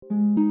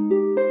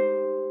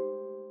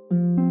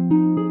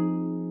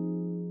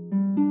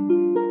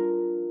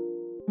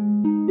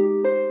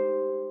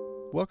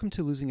Welcome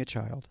to Losing a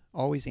Child,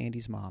 Always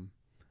Andy's Mom.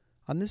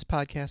 On this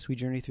podcast, we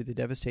journey through the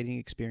devastating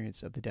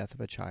experience of the death of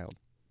a child.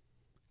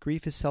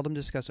 Grief is seldom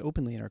discussed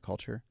openly in our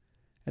culture,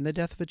 and the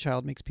death of a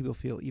child makes people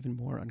feel even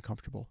more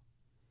uncomfortable.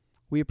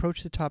 We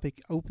approach the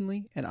topic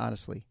openly and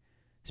honestly,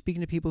 speaking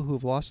to people who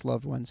have lost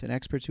loved ones and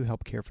experts who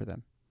help care for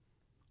them.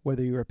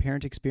 Whether you're a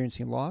parent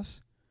experiencing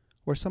loss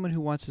or someone who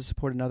wants to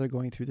support another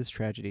going through this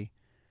tragedy,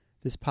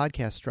 this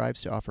podcast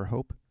strives to offer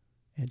hope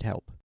and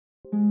help.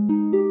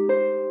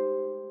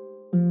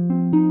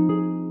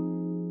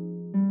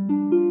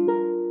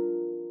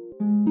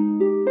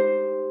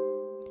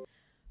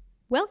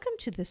 Welcome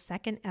to the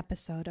second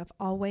episode of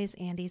Always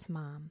Andy's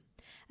Mom.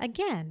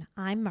 Again,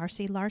 I'm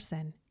Marcy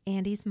Larson,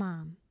 Andy's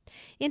mom.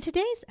 In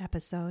today's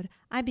episode,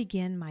 I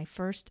begin my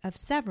first of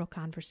several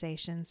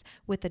conversations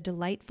with the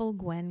delightful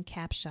Gwen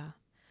Capshaw.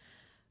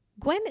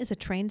 Gwen is a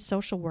trained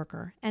social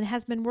worker and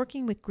has been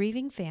working with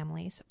grieving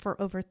families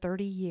for over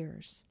 30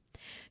 years.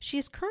 She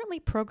is currently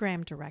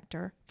program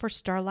director for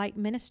Starlight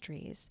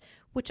Ministries,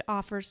 which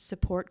offers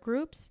support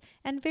groups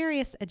and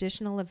various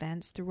additional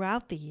events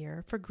throughout the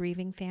year for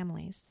grieving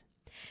families.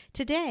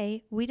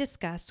 Today, we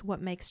discuss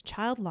what makes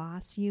child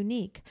loss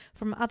unique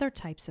from other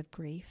types of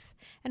grief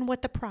and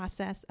what the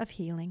process of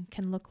healing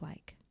can look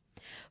like.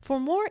 For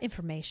more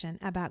information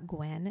about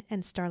Gwen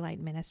and Starlight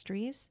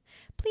Ministries,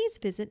 please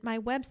visit my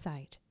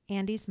website,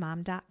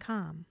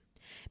 andysmom.com.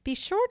 Be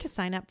sure to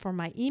sign up for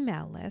my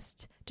email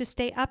list to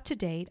stay up to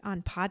date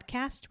on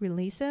podcast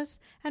releases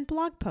and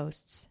blog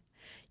posts.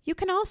 You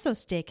can also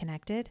stay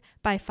connected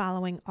by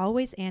following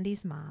Always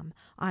Andy's Mom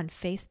on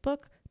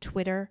Facebook,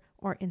 Twitter,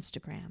 or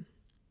Instagram.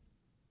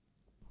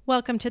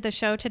 Welcome to the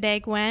show today,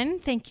 Gwen.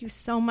 Thank you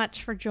so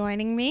much for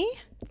joining me.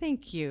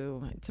 Thank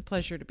you. It's a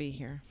pleasure to be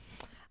here.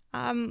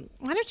 Why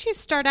don't you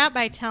start out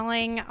by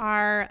telling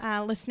our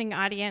listening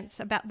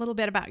audience a little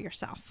bit about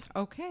yourself?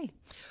 Okay.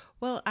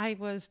 Well, I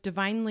was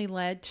divinely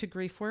led to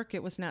grief work.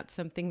 It was not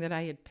something that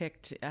I had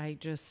picked. I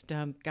just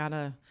got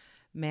a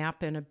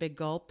map and a big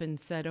gulp and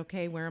said,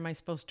 okay, where am I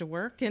supposed to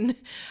work? And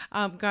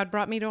God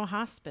brought me to a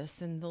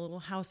hospice, and the little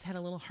house had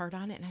a little heart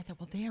on it. And I thought,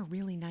 well, they are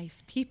really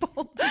nice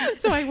people.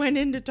 So I went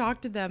in to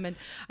talk to them, and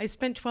I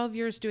spent 12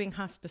 years doing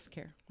hospice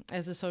care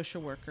as a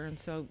social worker. And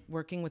so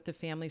working with the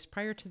families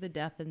prior to the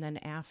death and then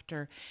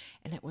after.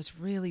 And it was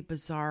really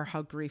bizarre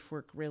how grief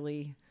work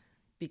really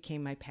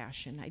became my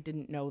passion. I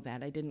didn't know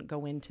that. I didn't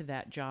go into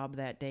that job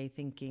that day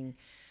thinking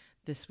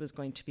this was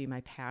going to be my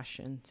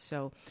passion.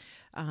 So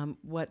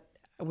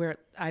where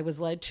I was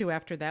led to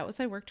after that was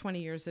I worked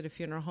 20 years at a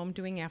funeral home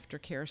doing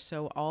aftercare.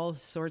 So all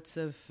sorts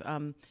of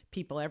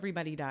people,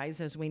 everybody dies,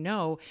 as we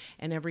know,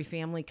 and every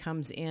family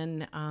comes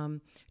in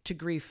to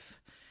grief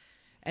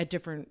at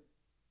different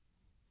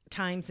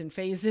times and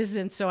phases.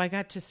 And so I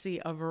got to see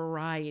a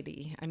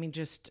variety,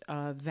 just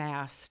a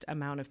vast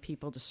amount of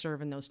people to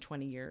serve in those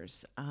 20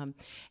 years.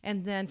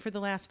 And then for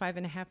the last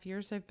 5.5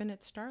 years, I've been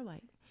at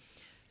Starlight.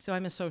 So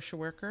I'm a social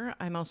worker.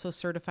 I'm also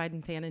certified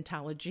in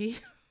thanatology,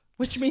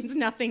 which means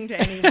nothing to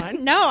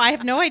anyone. No, I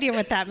have no idea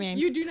what that means.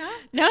 You do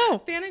not? No.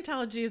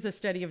 Thanatology is the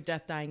study of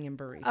death, dying, and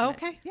bereavement.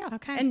 Okay. Yeah.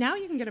 Okay. And now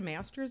you can get a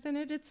master's in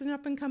it. It's an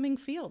up-and-coming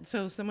field,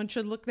 so someone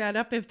should look that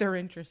up if they're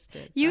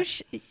interested.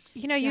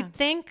 You'd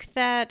think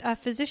that a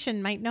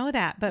physician might know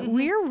that, but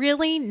we're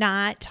really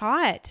not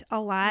taught a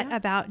lot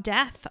about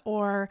death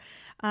or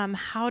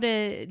how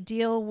to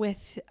deal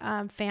with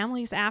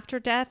families after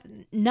death.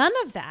 None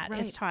of that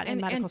is taught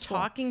in medical school.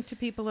 And talking to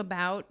people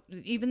about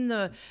even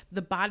the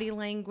body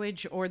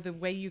language or the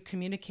way you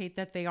communicate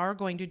that they are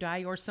going to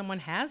die or someone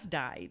has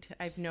died.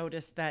 I've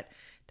noticed that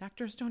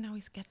doctors don't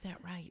always get that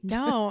right.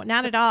 No,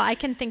 not at all. I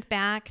can think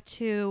back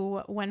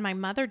to when my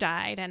mother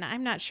died, and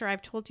I'm not sure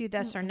I've told you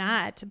this or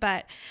not,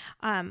 but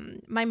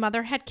my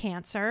mother had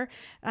cancer,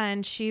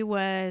 and she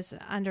was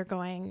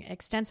undergoing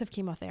extensive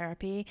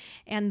chemotherapy,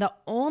 and the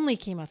only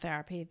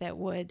chemotherapy that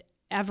would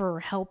ever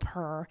help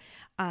her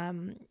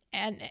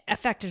and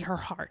affected her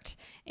heart.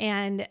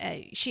 And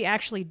she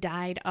actually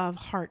died of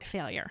heart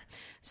failure.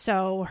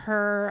 So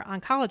her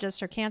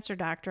oncologist, her cancer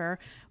doctor,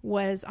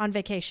 was on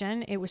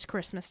vacation. It was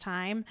Christmas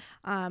time.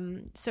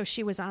 So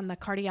she was on the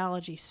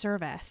cardiology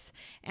service.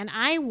 And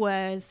I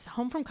was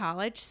home from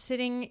college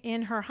sitting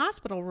in her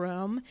hospital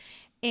room.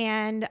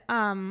 And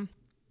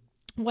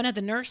one of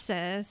the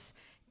nurses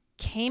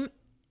came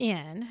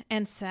in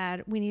and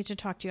said, we need to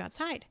talk to you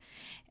outside.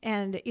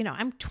 And,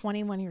 I'm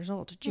 21 years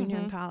old, junior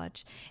in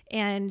college.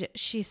 And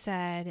she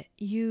said,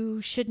 you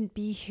shouldn't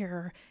be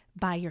here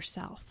by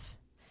yourself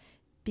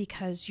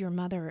because your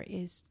mother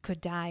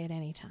could die at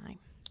any time.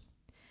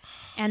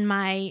 And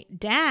my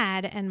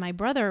dad and my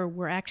brother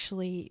were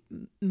actually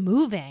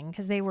moving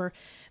because they were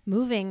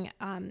moving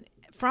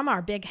from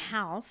our big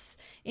house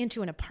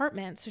into an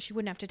apartment so she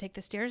wouldn't have to take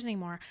the stairs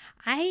anymore.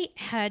 I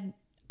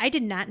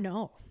did not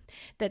know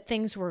that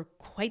things were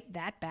quite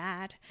that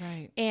bad.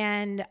 Right.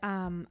 And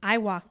I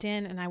walked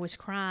in and I was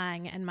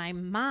crying, and my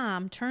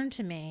mom turned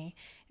to me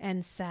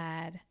and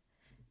said,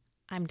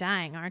 I'm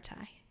dying, aren't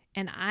I?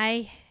 And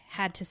I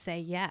had to say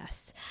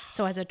yes.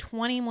 So as a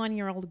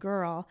 21-year-old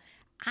girl,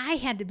 I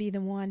had to be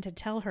the one to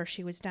tell her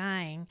she was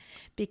dying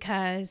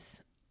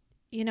because,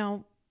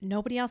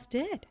 nobody else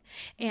did.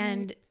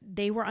 And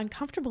they were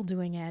uncomfortable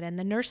doing it. And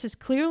the nurses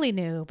clearly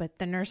knew, but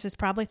the nurses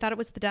probably thought it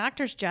was the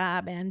doctor's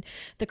job. And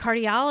the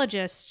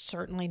cardiologist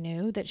certainly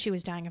knew that she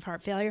was dying of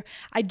heart failure.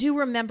 I do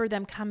remember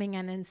them coming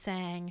in and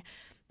saying,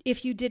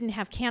 if you didn't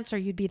have cancer,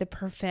 you'd be the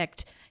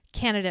perfect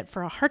candidate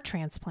for a heart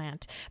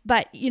transplant.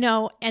 But,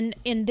 and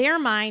in their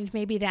mind,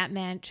 maybe that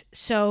meant,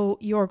 so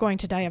you're going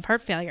to die of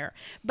heart failure.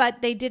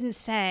 But they didn't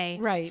say,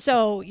 right,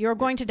 so you're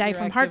going to die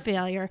from heart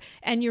failure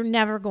and you're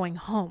never going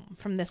home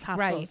from this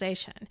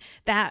hospitalization. Right.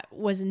 That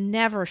was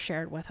never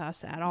shared with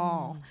us at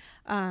all.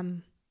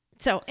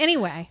 So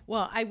anyway.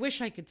 Well, I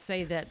wish I could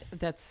say that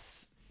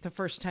that's the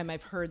first time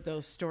I've heard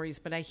those stories,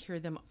 but I hear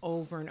them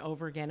over and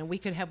over again. And we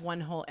could have one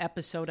whole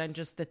episode on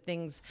just the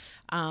things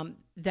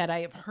that I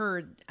have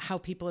heard, how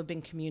people have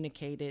been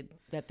communicated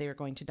that they are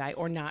going to die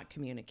or not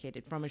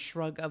communicated, from a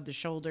shrug of the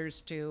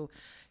shoulders to,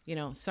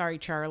 sorry,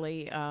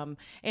 Charlie. And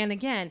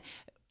again,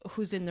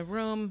 who's in the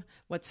room?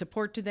 What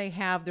support do they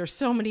have? There's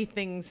so many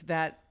things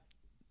that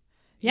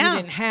you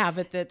didn't have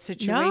at that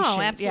situation. No,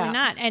 absolutely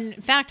not. And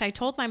in fact, I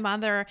told my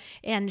mother,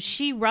 and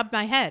she rubbed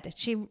my head.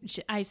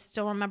 I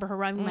still remember her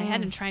rubbing my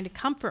head and trying to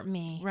comfort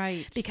me.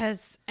 Right.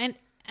 Because, and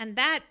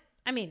that,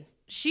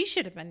 she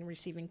should have been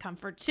receiving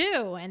comfort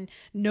too. And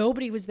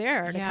nobody was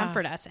there to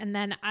comfort us. And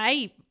then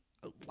I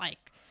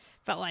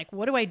felt like,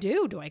 what do I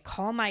do? Do I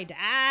call my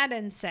dad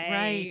and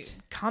say,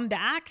 come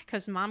back?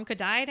 Because Mom could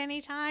die at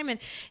any time.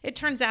 And it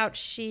turns out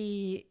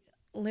she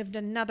lived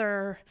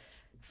another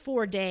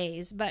 4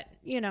 days, but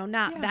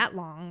not that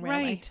long,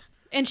 really. Right.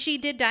 And she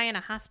did die in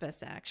a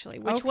hospice, actually,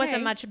 which was a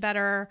much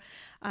better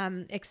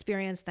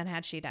experience than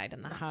had she died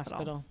in the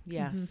hospital.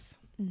 Yes,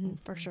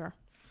 for sure.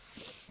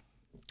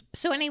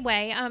 So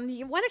anyway,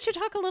 why don't you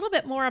talk a little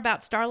bit more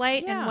about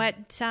Starlight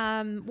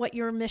and what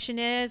your mission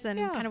is and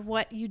kind of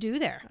what you do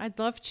there? I'd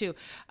love to.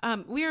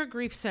 We are a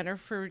grief center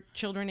for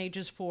children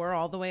ages 4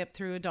 all the way up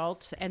through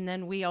adults. And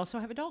then we also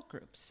have adult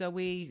groups. So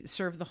we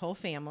serve the whole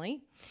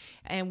family,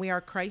 and we are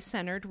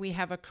Christ-centered. We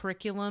have a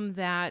curriculum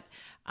that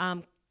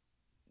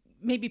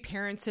maybe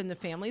parents and the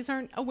families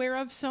aren't aware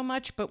of so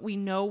much, but we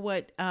know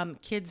what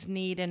kids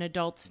need and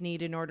adults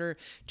need in order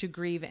to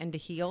grieve and to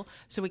heal.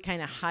 So we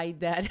kind of hide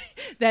that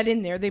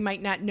in there. They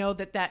might not know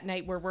that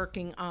night we're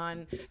working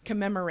on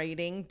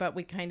commemorating, but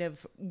we kind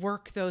of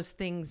work those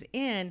things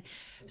in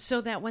so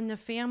that when the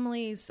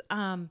families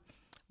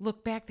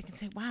look back, they can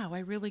say, wow, I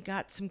really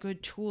got some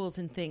good tools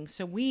and things.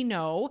 So we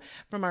know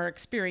from our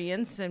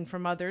experience and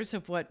from others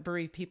of what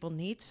bereaved people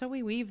need. So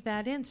we weave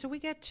that in. So we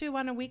get to,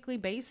 on a weekly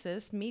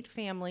basis, meet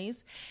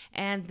families,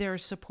 and they're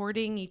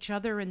supporting each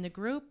other in the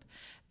group.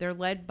 They're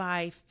led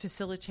by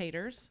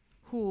facilitators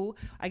who,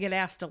 I get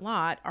asked a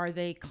lot, are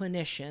they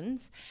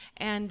clinicians?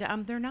 And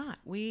they're not.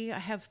 We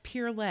have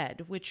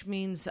peer-led, which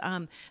means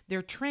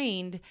they're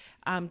trained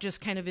just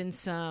kind of in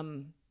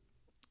some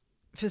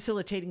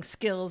facilitating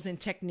skills and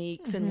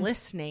techniques and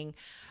listening,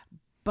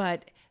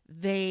 but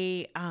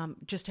they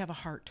just have a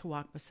heart to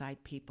walk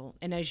beside people.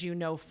 And as you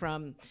know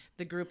from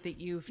the group that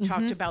you've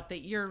talked about that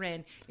you're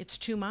in, it's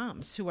 2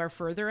 moms who are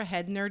further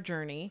ahead in their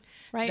journey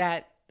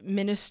that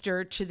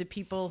minister to the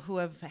people who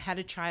have had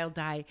a child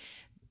die,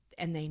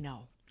 and they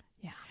know.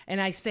 Yeah.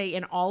 And I say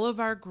in all of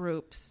our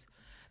groups,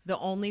 the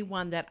only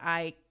one that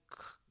I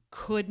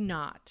could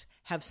not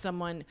have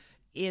someone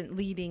in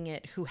leading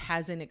it who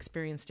hasn't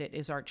experienced it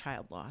is our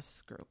child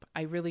loss group.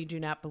 I really do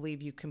not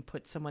believe you can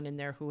put someone in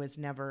there who has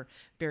never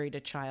buried a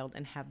child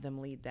and have them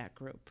lead that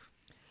group.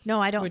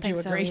 No, I don't think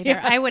so either.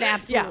 I would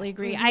absolutely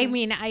agree. I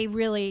mean, I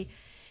really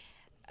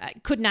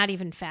could not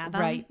even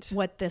fathom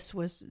what this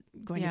was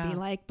going to be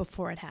like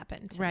before it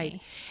happened to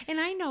me. And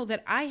I know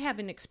that I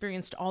haven't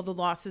experienced all the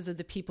losses of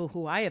the people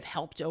who I have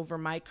helped over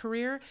my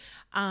career.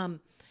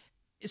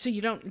 So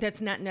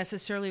that's not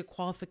necessarily a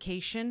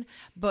qualification,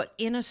 but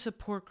in a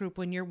support group,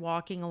 when you're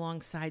walking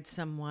alongside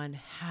someone,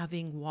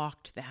 having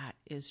walked that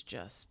is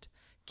just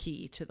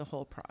key to the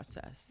whole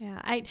process.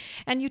 Yeah.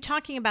 And you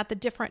talking about the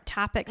different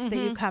topics that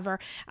you cover,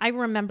 I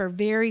remember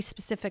very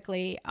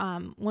specifically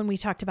when we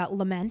talked about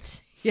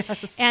lament.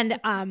 Yes. And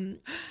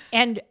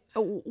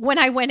when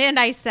I went in,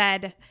 I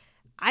said,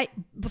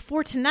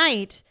 before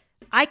tonight,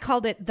 I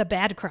called it the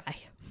bad cry.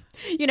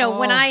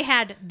 When I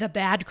had the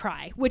bad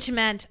cry, which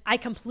meant I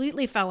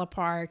completely fell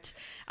apart.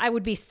 I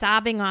would be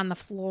sobbing on the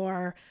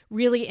floor,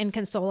 really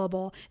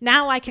inconsolable.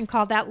 Now I can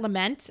call that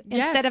lament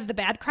instead of the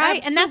bad cry.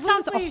 Absolutely. And that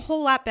sounds a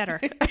whole lot better.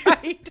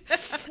 Right.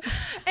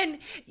 And,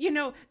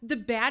 the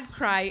bad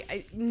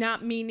cry,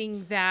 not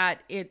meaning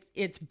that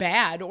it's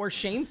bad or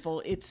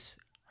shameful. It's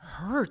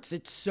hurts.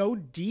 It's so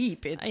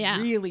deep. It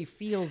really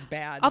feels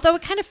bad. Although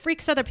it kind of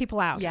freaks other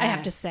people out, yes, I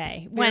have to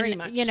say. Very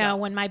much so.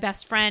 When my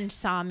best friend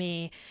saw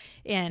me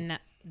in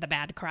the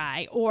bad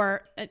cry,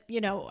 or,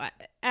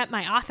 at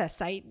my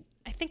office, I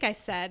think I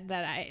said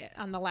that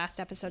on the last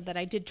episode that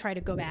I did try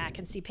to go back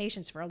and see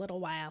patients for a little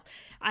while.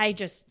 I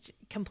just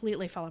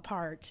completely fell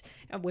apart,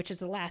 which is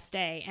the last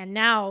day. And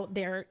now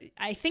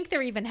I think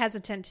they're even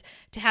hesitant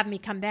to have me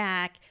come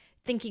back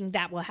thinking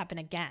that will happen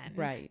again.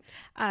 Right.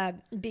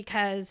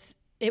 Because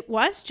it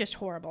was just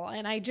horrible.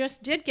 And I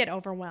just did get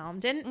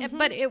overwhelmed.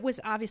 But it was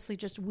obviously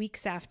just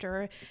weeks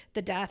after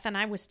the death. And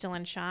I was still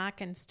in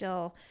shock and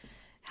still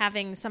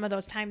having some of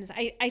those times.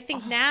 I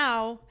think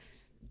now,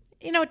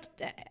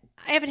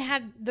 I haven't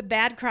had the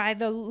bad cry,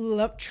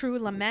 the true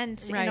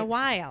lament in a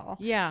while.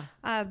 Yeah.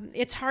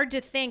 It's hard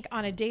to think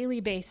on a daily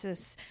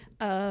basis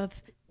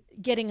of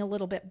getting a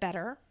little bit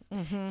better.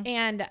 Mm-hmm.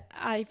 And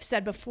I've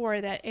said before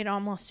that you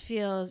almost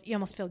feel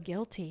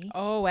guilty.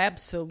 Oh,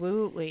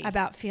 absolutely.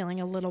 About feeling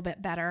a little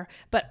bit better.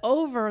 But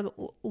over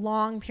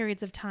long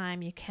periods of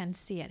time, you can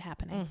see it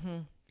happening. Mm-hmm.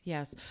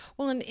 Yes.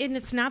 Well, and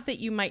it's not that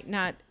you might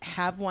not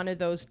have one of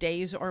those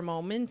days or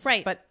moments,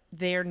 right, but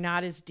they're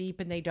not as deep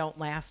and they don't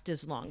last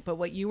as long. But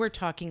what you were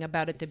talking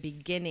about at the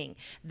beginning,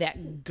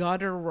 that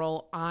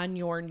guttural on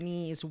your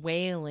knees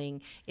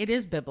wailing, it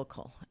is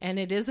biblical and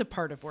it is a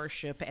part of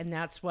worship. And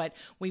that's what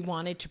we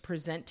wanted to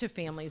present to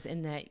families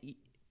in that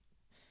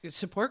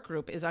support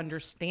group, is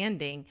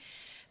understanding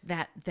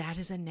that that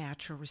is a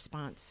natural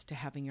response to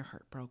having your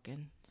heart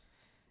broken.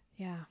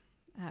 Yeah.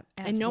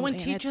 Absolutely. And no one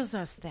teaches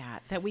us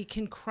that we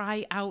can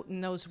cry out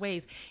in those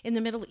ways. In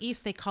the Middle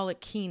East, they call it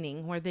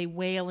keening, where they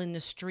wail in the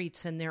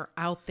streets and they're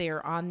out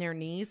there on their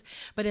knees.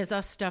 But as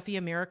us stuffy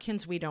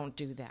Americans, we don't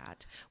do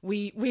that.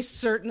 We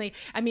certainly,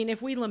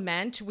 if we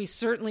lament, we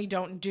certainly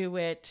don't do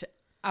it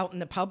out in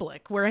the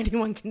public where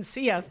anyone can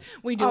see us.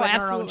 We do it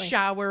in our own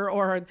shower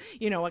or,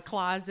 a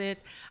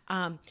closet.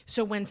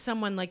 So when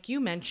someone like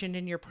you mentioned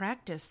in your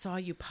practice saw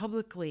you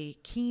publicly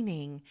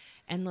keening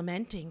and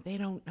lamenting, they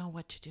don't know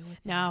what to do with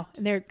it. No,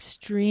 they're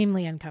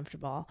extremely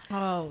uncomfortable.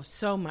 Oh,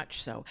 so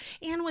much so.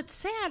 And what's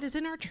sad is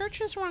in our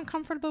churches, we're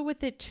uncomfortable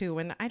with it too.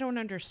 And I don't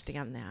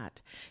understand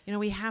that.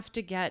 We have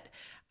to get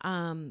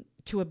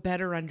to a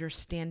better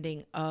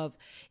understanding of,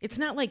 it's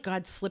not like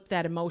God slipped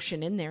that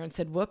emotion in there and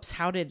said, whoops,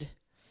 how did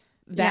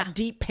that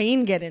deep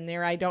pain get in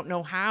there? I don't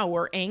know how,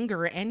 or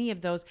anger, or any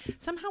of those.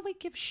 Somehow we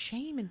give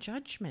shame and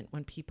judgment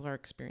when people are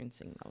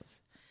experiencing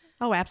those.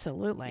 Oh,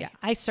 absolutely. Yeah.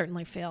 I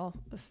certainly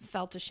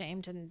felt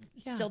ashamed and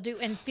still do,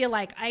 and feel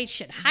like I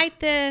should hide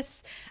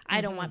this. I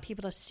don't want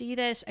people to see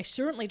this. I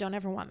certainly don't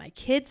ever want my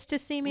kids to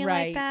see me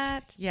like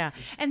that. Yeah.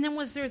 And then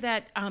was there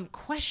that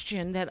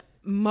question that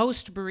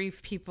most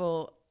bereaved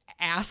people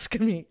ask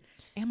me,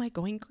 am I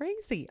going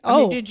crazy?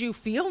 Did you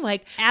feel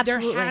like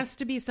absolutely. There has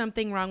to be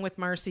something wrong with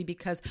Marcy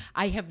because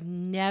I have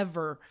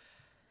never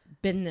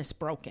been this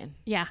broken?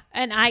 Yeah.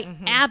 And I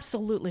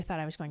absolutely thought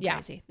I was going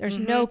crazy. There's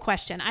no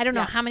question. I don't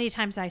know how many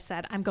times I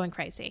said, I'm going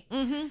crazy.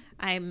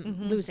 I'm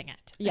losing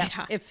it. Yes,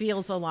 it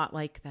feels a lot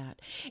like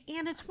that.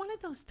 And it's one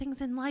of those things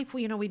in life,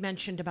 we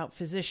mentioned about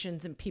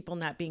physicians and people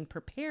not being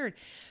prepared.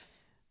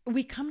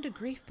 We come to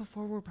grief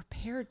before we're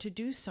prepared to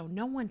do so.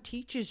 No one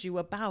teaches you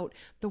about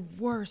the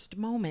worst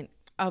moment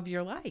of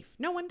your life.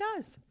 No one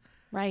does.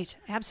 Right.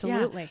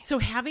 Absolutely. Yeah. So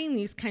having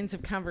these kinds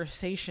of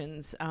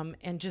conversations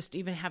and just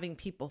even having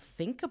people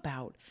think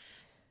about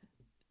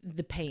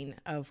the pain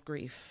of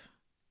grief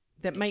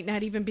that might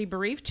not even be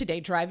bereaved today,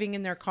 driving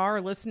in their car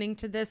or listening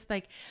to this,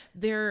 like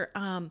there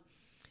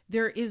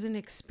is an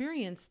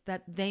experience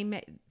that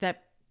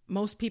that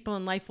most people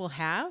in life will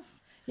have.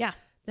 Yeah.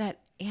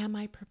 That, am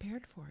I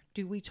prepared for it?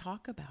 Do we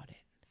talk about it?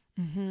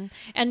 Mm-hmm.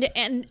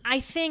 And I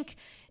think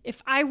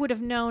if I would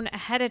have known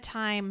ahead of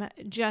time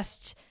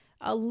just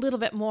a little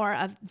bit more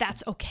of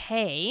that's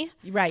okay,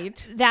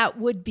 right, that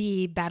would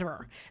be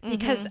better.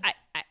 Because I,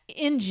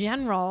 in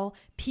general,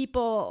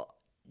 people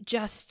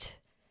just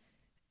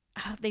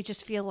they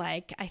just feel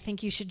like, I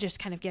think you should just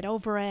kind of get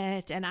over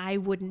it, and I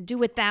wouldn't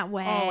do it that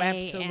way. Oh,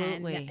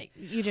 absolutely.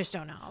 And you just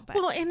don't know. But.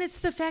 Well, and it's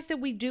the fact that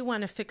we do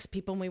want to fix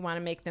people and we want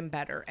to make them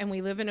better. And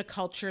we live in a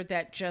culture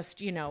that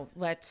just,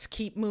 let's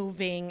keep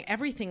moving.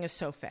 Everything is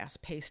so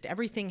fast paced.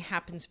 Everything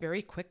happens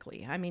very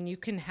quickly. You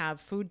can have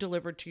food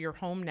delivered to your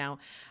home now.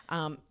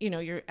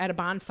 You're at a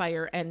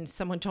bonfire and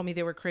someone told me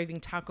they were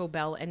craving Taco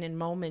Bell, and in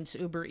moments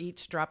Uber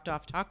Eats dropped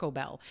off Taco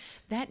Bell.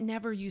 That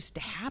never used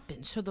to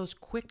happen. So those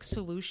quick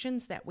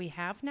solutions that we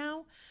have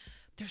now,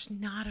 there's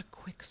not a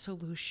quick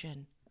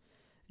solution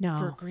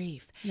for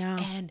grief. No.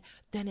 And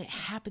then it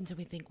happens and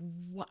we think,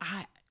 what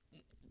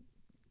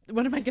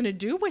am I going to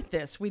do with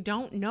this? We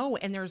don't know.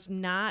 And there's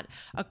not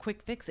a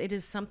quick fix. It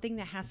is something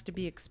that has to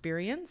be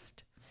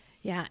experienced.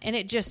 Yeah, and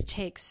it just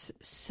takes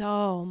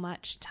so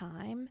much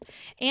time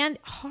and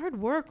hard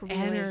work. Really.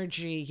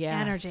 Energy,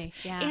 yes. Energy,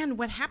 yeah. And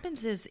what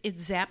happens is it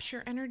zaps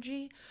your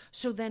energy,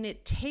 so then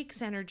it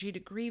takes energy to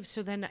grieve,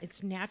 so then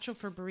it's natural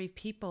for bereaved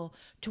people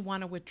to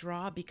want to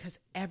withdraw because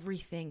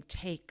everything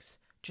takes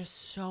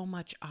just so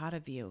much out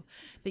of you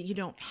that you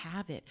don't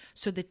have it.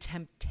 So the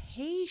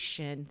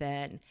temptation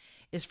then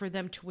is for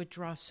them to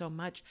withdraw so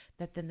much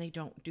that then they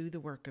don't do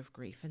the work of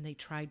grief and they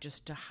try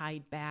just to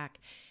hide back.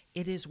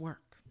 It is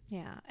work.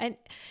 Yeah. And,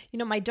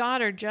 my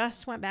daughter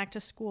just went back to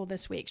school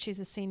this week. She's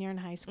a senior in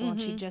high school and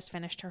she just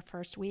finished her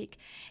first week,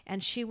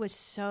 and she was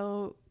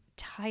so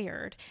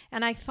tired.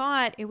 And I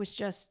thought it was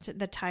just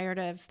the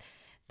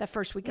the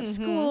first week of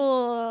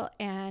school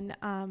and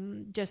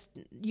just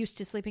used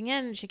to sleeping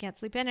in, and she can't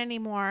sleep in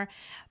anymore.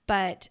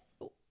 But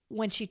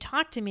when she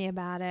talked to me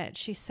about it,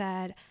 she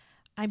said,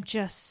 I'm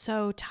just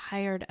so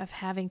tired of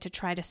having to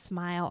try to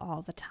smile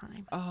all the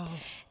time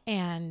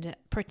and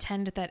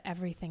pretend that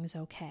everything's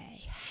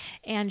okay. Yes.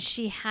 And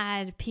she's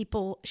had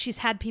people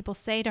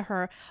say to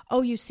her,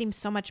 oh, you seem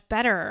so much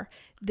better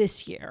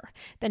this year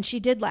than she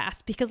did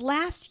last. Because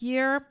last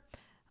year,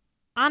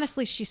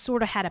 honestly, she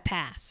sort of had a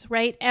pass,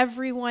 right?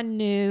 Everyone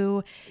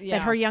knew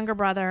that her younger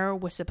brother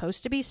was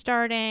supposed to be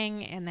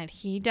starting and that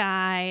he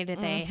died.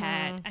 They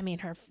had,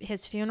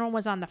 his funeral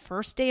was on the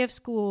first day of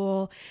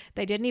school.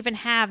 They didn't even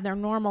have their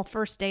normal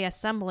first day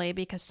assembly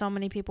because so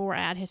many people were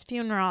at his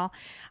funeral.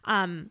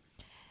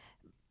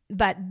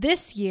 But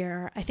this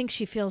year, I think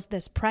she feels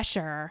this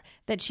pressure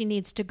that she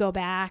needs to go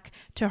back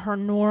to her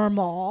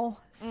normal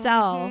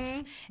self.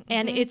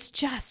 And it's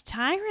just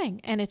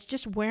tiring and it's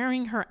just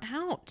wearing her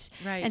out.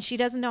 Right. And she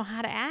doesn't know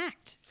how to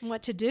act,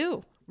 what to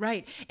do.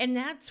 Right. And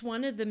that's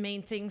one of the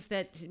main things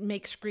that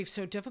makes grief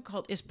so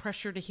difficult is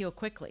pressure to heal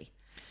quickly.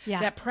 Yeah.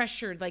 That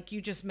pressure, like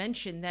you just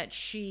mentioned, that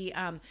she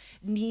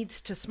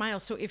needs to smile.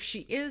 So if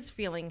she is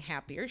feeling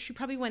happier, she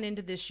probably went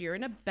into this year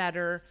in a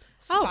better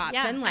spot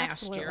than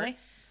last year.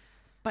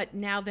 But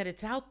now that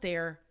it's out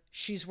there,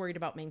 she's worried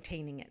about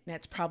maintaining it. And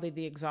that's probably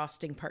the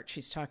exhausting part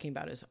she's talking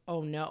about is,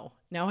 oh no,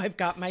 now I've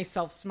got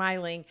myself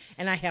smiling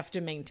and I have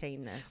to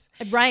maintain this.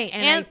 Right.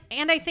 And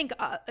I think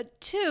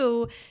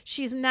too,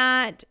 she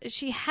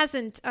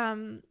wasn't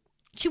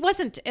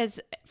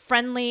as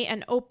friendly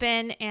and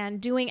open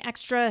and doing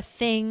extra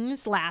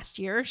things last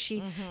year.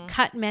 She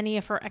cut many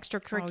of her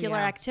extracurricular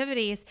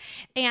activities,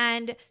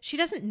 and she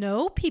doesn't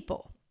know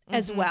people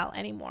as well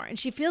anymore. And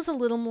she feels a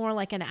little more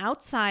like an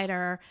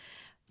outsider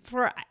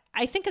for,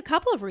 I think, a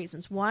couple of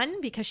reasons.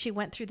 One, because she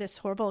went through this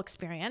horrible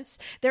experience.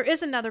 There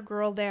is another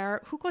girl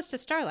there who goes to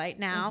Starlight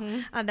now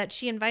that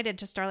she invited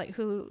to Starlight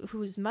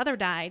whose mother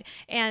died.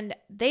 And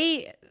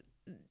they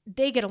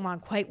get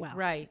along quite well.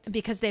 Right.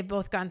 Because they've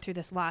both gone through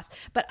this loss.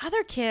 But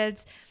other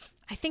kids,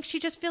 I think she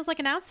just feels like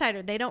an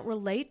outsider. They don't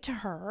relate to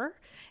her.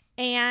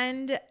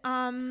 And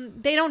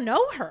they don't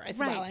know her as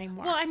well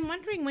anymore. Well, I'm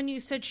wondering, when you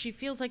said she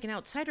feels like an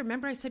outsider,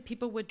 remember I said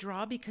people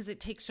withdraw because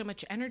it takes so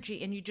much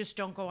energy and you just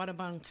don't go out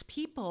amongst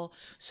people.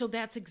 So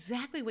that's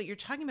exactly what you're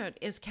talking about,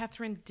 is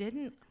Catherine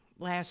didn't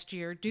last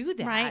year do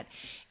that. Right.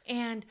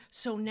 And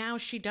so now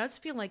she does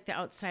feel like the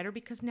outsider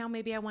because now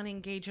maybe I want to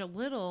engage a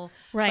little.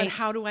 Right. But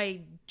how do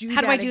I do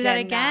that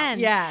again?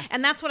 Yes.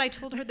 And that's what I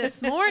told her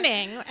this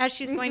morning as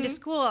she's going to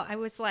school. I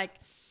was like,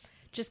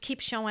 just keep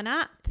showing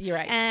up. You're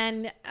right.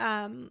 And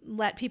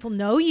let people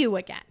know you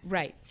again.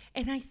 Right.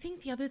 And I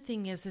think the other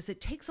thing is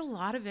it takes a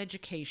lot of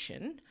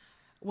education.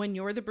 When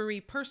you're the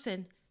bereaved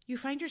person, you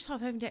find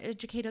yourself having to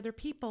educate other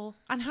people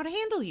on how to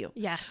handle you.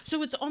 Yes.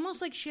 So it's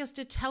almost like she has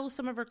to tell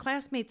some of her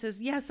classmates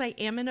yes, I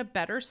am in a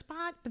better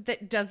spot, but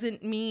that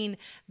doesn't mean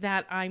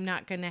that I'm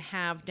not going to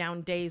have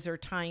down days or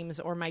times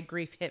or my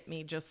grief hit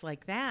me just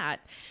like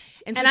that.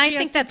 And I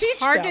think that's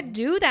hard to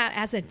do that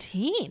as a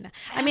teen.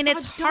 I mean,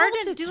 it's hard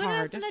to do it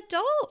as an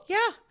adult.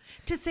 Yeah.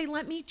 To say,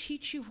 let me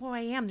teach you who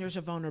I am. There's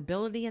a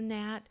vulnerability in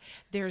that.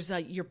 There's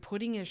you're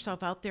putting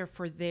yourself out there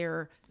for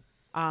their,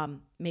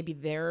 maybe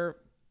their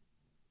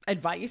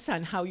advice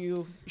on how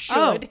you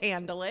should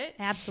handle it.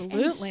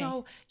 Absolutely.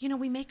 And so,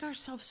 we make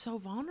ourselves so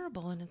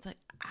vulnerable, and it's like,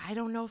 I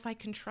don't know if I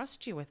can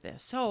trust you with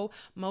this. So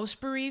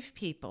most bereaved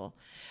people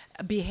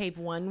behave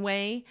one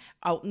way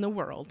out in the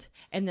world,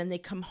 and then they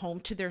come home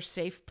to their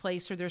safe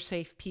place or their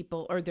safe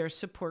people or their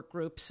support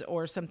groups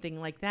or something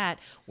like that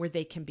where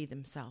they can be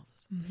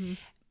themselves. Mm-hmm.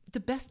 The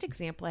best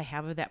example I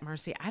have of that,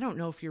 Marcy, I don't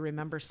know if you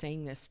remember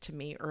saying this to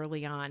me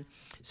early on.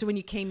 So when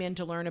you came in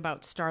to learn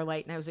about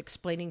Starlight, and I was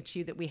explaining to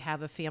you that we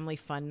have a family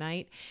fun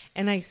night,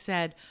 and I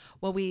said,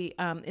 well, we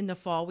in the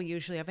fall, we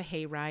usually have a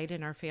hayride,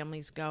 and our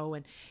families go,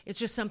 and it's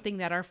just something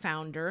that our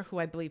founder, who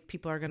I believe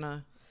people are going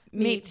to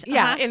meet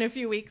in a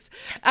few weeks.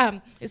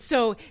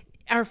 So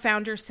our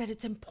founder said,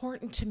 it's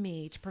important to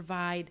me to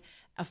provide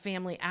a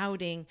family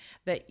outing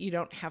that you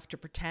don't have to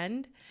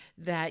pretend,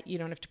 that you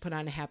don't have to put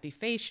on a happy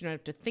face, you don't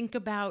have to think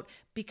about,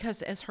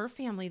 because as her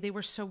family, they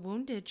were so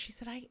wounded. She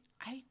said,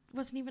 I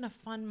wasn't even a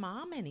fun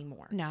mom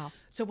anymore. No.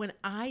 So when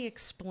I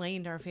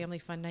explained our family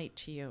fun night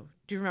to you,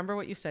 do you remember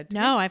what you said to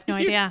me? No, I have no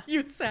idea.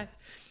 You said,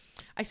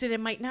 I said, it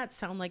might not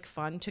sound like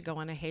fun to go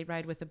on a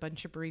hayride with a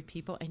bunch of bereaved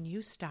people. And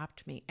you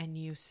stopped me and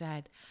you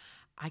said,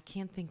 I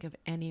can't think of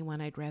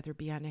anyone I'd rather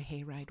be on a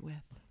hayride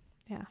with.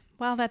 Yeah.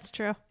 Well, that's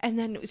true. And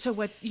then, so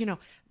what,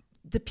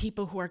 the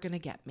people who are going to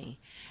get me.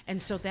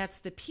 And so that's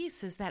the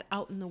piece, is that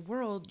out in the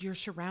world, you're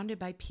surrounded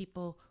by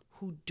people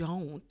who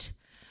don't.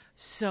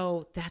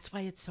 So that's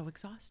why it's so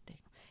exhausting.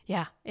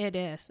 Yeah, it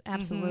is.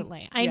 Absolutely.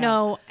 Mm-hmm. I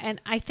know. And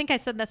I think I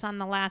said this on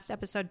the last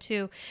episode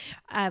too.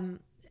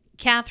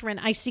 Catherine,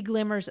 I see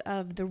glimmers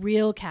of the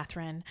real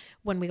Catherine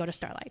when we go to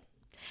Starlight.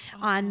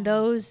 On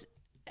those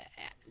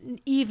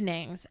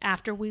evenings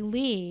after we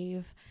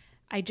leave,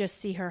 I just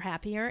see her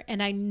happier.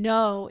 And I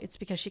know it's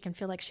because she can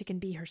feel like she can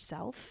be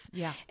herself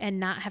and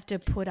not have to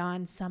put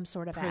on some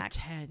sort of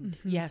pretend.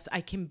 Yes,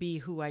 I can be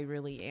who I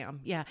really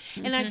am. Yeah.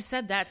 And I've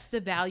said that's the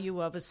value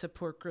of a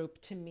support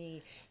group to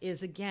me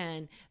is,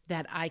 again,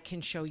 that I can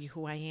show you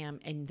who I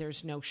am and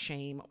there's no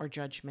shame or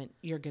judgment.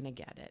 You're going to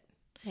get it.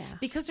 Yeah.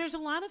 Because there's a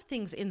lot of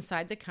things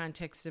inside the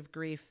context of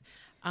grief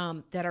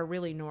that are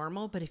really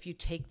normal. But if you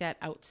take that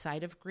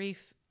outside of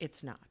grief,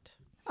 it's not.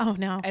 Oh,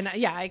 no. And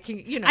I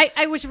can,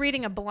 I was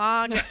reading a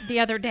blog the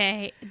other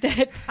day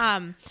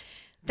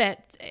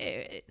that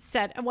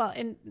said, well,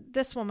 and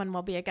this woman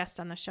will be a guest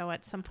on the show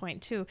at some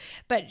point too,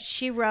 but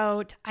she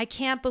wrote, I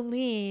can't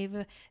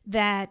believe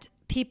that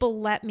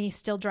people let me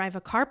still drive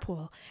a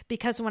carpool,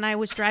 because when I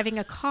was driving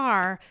a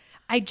car,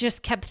 I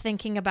just kept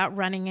thinking about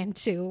running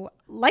into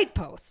light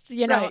posts,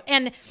 Right.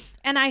 and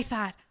I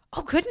thought,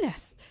 oh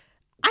goodness,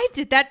 I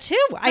did that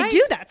too. I Right.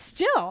 do that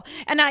still.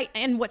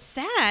 And what's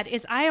sad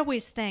is I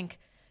always think,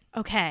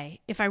 okay,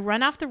 if I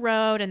run off the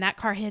road and that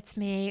car hits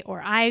me,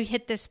 or I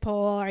hit this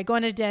pole, or I go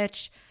in a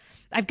ditch,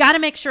 I've got to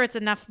make sure it's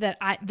enough that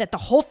the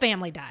whole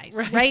family dies,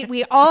 right?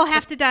 We all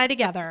have to die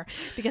together,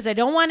 because I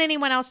don't want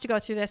anyone else to go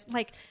through this.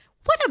 Like,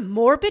 what a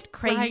morbid,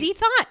 crazy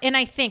thought. And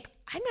I think,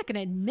 I'm not going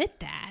to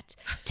admit that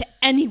to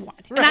anyone.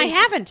 And I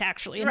haven't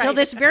actually until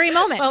this very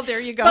moment. Well, there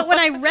you go. But when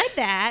I read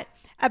that,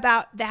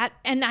 about that,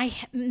 and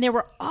there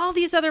were all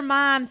these other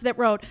moms that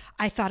wrote,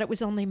 I thought it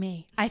was only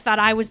me. I thought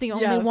I was the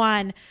only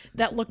one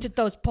that looked at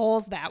those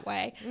polls that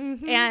way.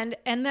 And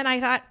then I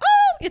thought,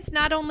 oh, it's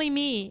not only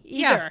me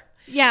either.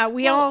 Yeah,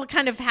 we all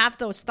kind of have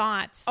those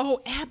thoughts.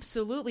 Oh,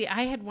 absolutely.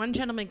 I had one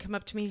gentleman come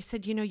up to me. He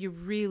said, you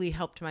really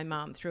helped my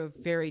mom through a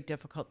very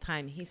difficult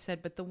time. He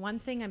said, but the one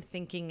thing I'm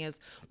thinking is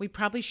we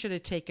probably should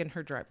have taken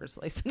her driver's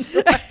license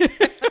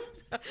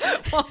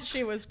while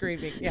she was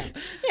grieving.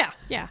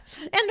 Yeah.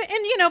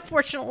 And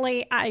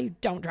fortunately, I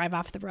don't drive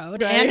off the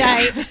road,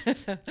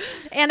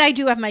 and I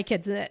do have my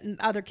kids and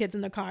other kids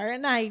in the car,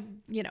 and I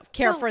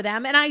care for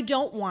them, and I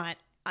don't want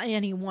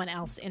anyone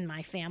else in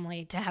my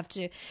family to have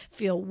to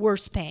feel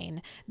worse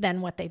pain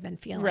than what they've been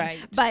feeling. Right.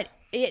 But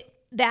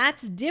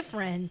that's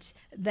different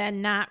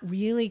than not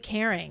really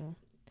caring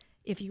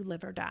if you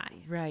live or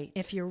die. Right.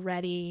 If you're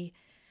ready.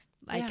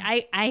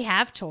 Like I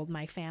have told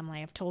my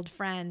family, I've told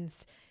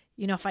friends,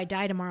 if I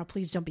die tomorrow,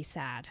 please don't be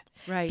sad.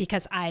 Right.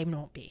 Because I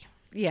won't be.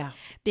 Yeah.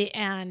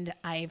 And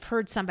I've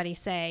heard somebody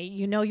say,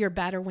 you're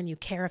better when you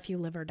care if you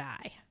live or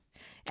die.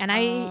 And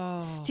I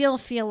still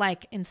feel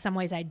like in some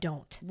ways I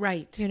don't.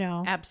 Right.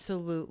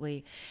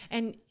 Absolutely.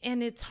 And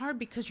it's hard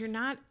because you're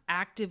not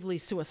actively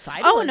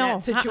suicidal in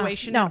that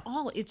situation at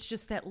all. It's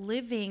just that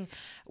living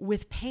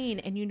with pain,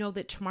 and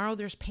that tomorrow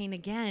there's pain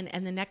again,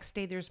 and the next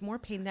day there's more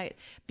pain, that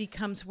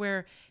becomes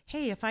where,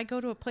 hey, if I go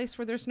to a place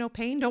where there's no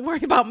pain, don't worry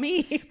about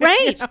me.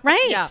 Right.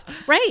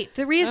 Right.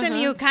 The reason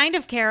you kind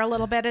of care a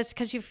little bit is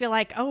because you feel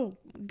like, oh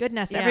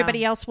goodness,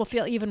 everybody else will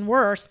feel even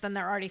worse than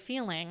they're already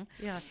feeling.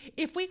 Yeah.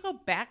 If we go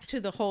back to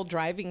the whole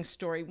driving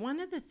story, one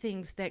of the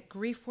things that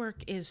grief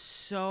work is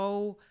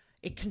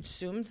it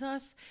consumes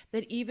us,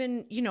 that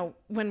even,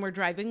 when we're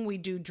driving, we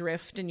do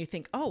drift and you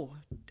think, oh,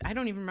 I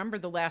don't even remember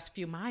the last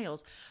few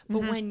miles.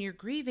 But when you're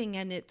grieving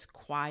and it's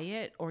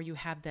quiet, or you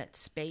have that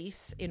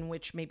space in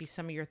which maybe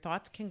some of your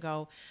thoughts can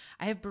go,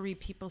 I have bereaved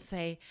people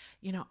say,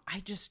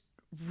 I just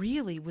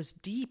really was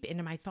deep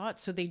into my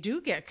thoughts. So they do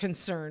get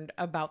concerned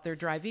about their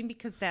driving,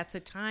 because that's a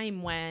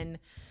time when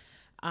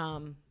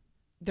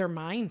their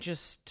mind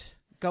just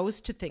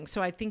goes to things.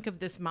 So I think of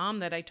this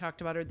mom that I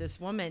talked about, or this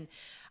woman,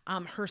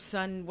 her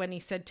son, when he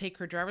said, take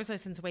her driver's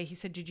license away, he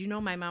said, did you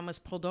know my mom was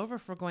pulled over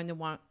for going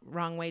the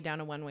wrong way down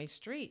a one-way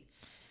street?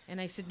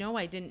 And I said, no,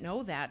 I didn't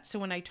know that. So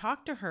when I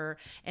talked to her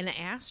and I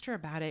asked her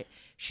about it,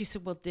 she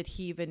said, well, did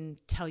he even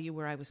tell you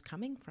where I was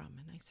coming from?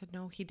 And I said,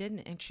 no, he didn't.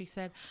 And she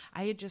said,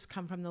 I had just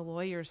come from the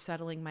lawyer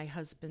settling my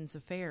husband's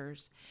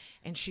affairs.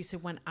 And she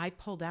said, when I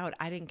pulled out,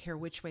 I didn't care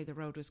which way the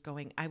road was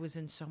going. I was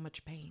in so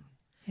much pain.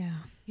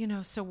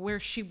 Yeah. So where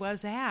she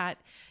was at,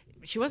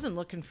 she wasn't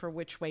looking for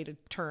which way to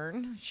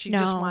turn. She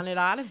just wanted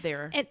out of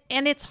there.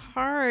 And it's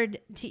hard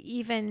to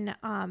even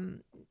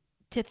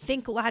to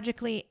think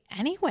logically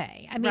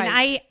anyway. I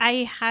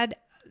mean,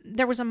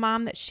 there was a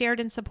mom that shared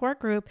in support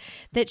group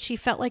that she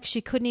felt like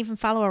she couldn't even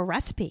follow a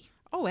recipe.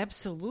 Oh,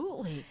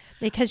 absolutely.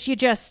 Because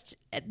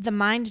the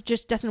mind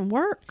just doesn't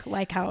work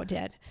like how it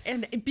did.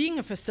 And being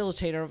a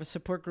facilitator of a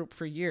support group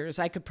for years,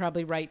 I could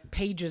probably write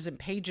pages and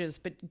pages,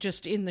 but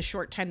just in the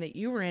short time that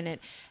you were in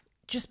it,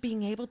 just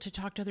being able to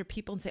talk to other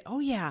people and say, oh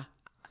yeah,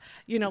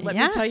 let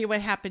me tell you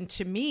what happened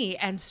to me.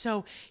 And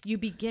so you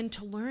begin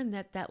to learn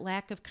that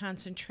lack of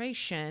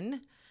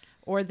concentration,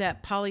 or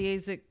that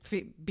polyasic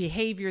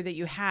behavior that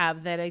you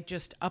have, that I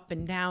just up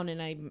and down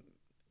and I'm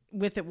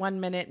with it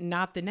 1 minute and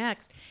not the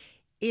next,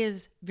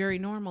 is very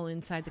normal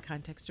inside the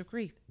context of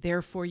grief.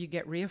 Therefore, you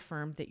get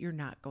reaffirmed that you're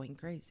not going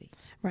crazy.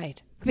 Right.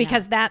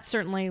 Because that's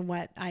certainly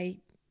what I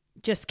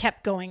just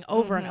kept going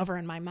over and over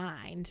in my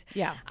mind.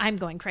 Yeah. I'm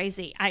going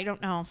crazy. I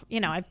don't know.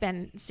 I've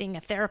been seeing a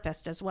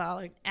therapist as well,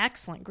 an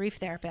excellent grief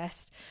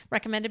therapist,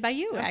 recommended by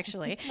you,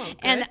 actually. Well,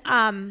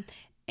 good.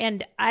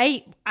 And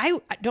I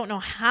don't know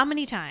how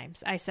many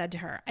times I said to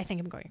her, I think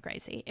I'm going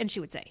crazy. And she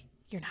would say,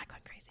 you're not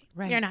going crazy.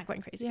 Right. You're not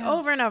going crazy. Yeah.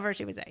 Over and over,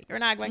 she would say, you're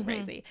not going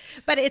crazy.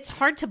 But it's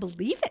hard to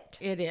believe it.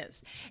 It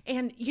is.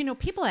 And,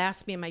 people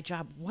ask me in my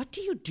job, what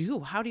do you do?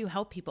 How do you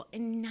help people?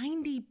 And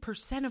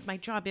 90% of my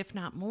job, if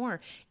not more,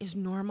 is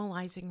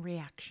normalizing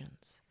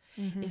reactions.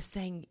 Is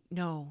saying,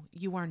 no,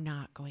 you are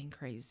not going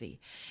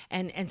crazy.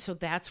 And so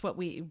that's what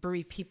we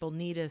bereaved people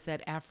need, is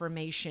that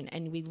affirmation.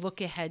 And we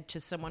look ahead to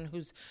someone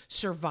who's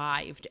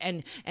survived,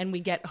 and we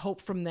get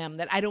hope from them,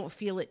 that I don't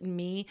feel it in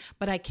me,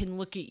 but I can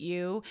look at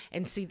you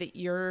and see that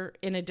you're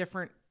in a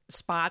different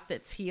spot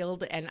that's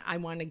healed, and I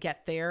want to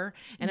get there.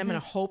 And I'm going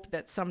to hope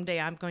that someday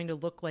I'm going to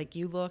look like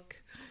you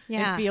look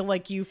and feel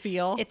like you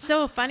feel. It's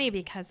so funny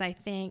because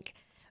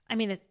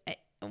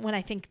when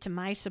I think to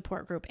my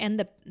support group and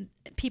the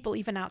people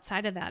even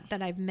outside of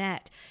that I've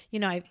met,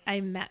 I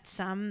met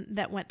some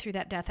that went through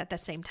that death at the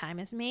same time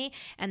as me.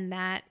 And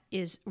that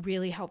is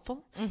really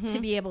helpful to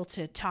be able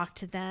to talk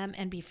to them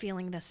and be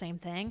feeling the same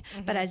thing.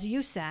 But as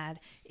you said,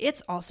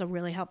 it's also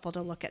really helpful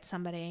to look at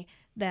somebody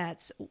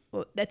that's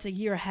a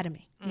year ahead of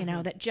me,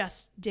 that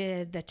just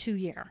did the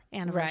 2-year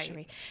anniversary,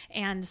 Right.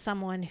 and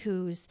someone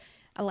who's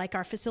like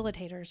our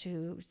facilitators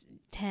who's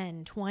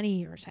 10, 20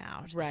 years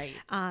out. Right.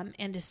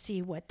 And to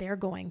see what they're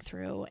going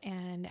through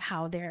and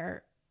how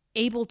they're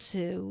able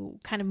to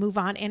kind of move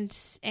on and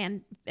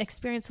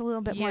experience a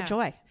little bit more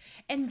joy.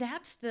 And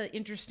that's the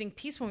interesting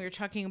piece when we were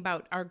talking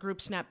about our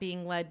groups not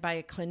being led by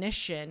a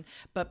clinician,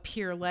 but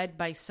peer led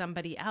by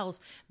somebody else.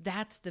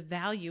 That's the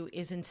value,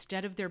 is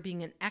instead of there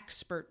being an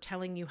expert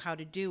telling you how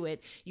to do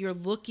it, you're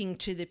looking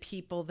to the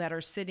people that are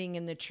sitting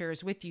in the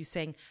chairs with you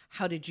saying,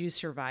 how did you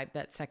survive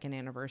that second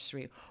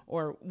anniversary?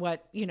 Or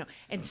what,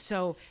 and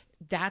so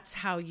that's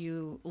how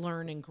you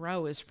learn and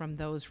grow, is from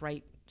those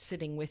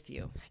sitting with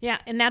you. Yeah,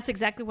 and that's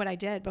exactly what I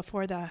did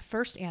before the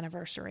first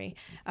anniversary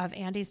of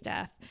Andy's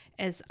death.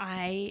 Is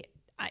I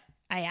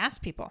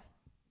asked people,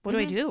 what do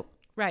I do?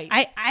 Right.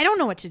 I don't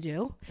know what to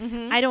do.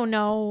 I don't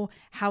know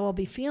how I'll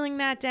be feeling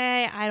that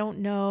day. I don't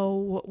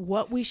know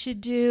what we should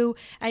do.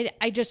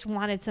 I just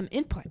wanted some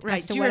input. Right.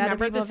 As to do you what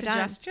remember other people the have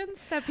done.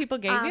 suggestions that people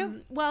gave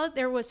you? Well,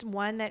 there was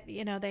one that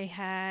they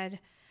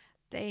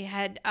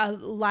had a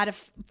lot of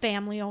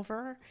family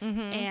over,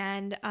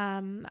 and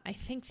I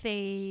think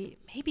they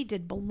maybe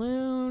did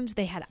balloons.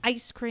 They had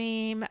ice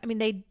cream. I mean,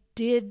 they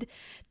did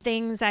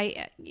things.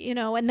 And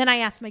then I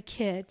asked my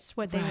kids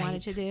what they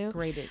wanted to do.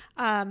 Great.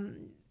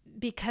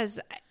 Because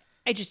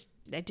I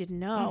didn't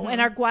know. And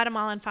our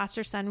Guatemalan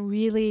foster son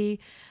really,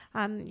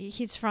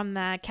 he's from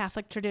the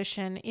Catholic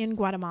tradition in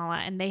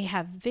Guatemala, and they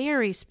have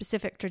very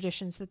specific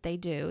traditions that they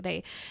do.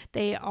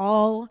 They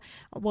all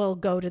will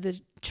go to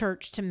the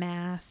church to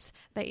mass.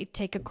 They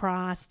take a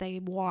cross, they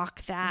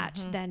walk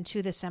that then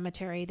to the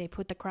cemetery. They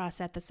put the cross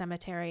at the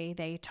cemetery.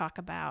 They talk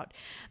about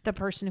the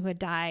person who had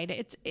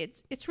died.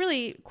 It's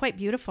really quite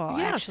beautiful.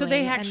 Yeah, actually, so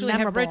they actually have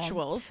memorable.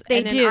 Rituals. They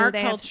and do. In our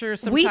They culture, have,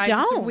 sometimes we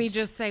don't. we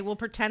just say, we'll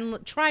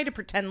try to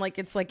pretend like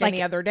it's like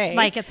any other day.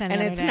 Like it's any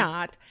other and it's day.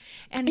 not.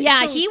 And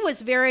yeah, so, he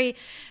was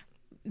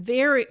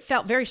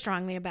felt very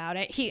strongly about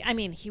it.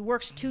 He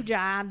works 2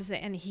 jobs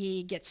and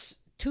he gets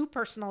 2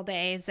 personal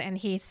days, and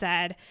he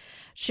said,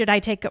 should I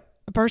take a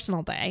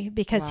personal day?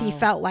 Because he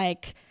felt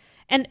like,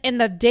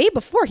 and the day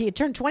before he had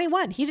turned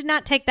 21, he did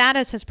not take that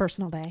as his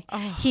personal day.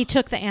 He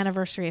took the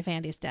anniversary of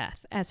Andy's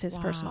death as his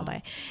personal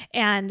day.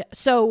 And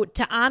so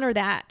to honor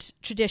that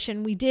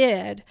tradition, we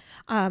did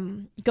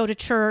go to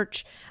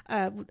church.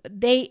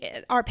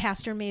 Our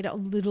pastor made a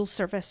little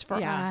service for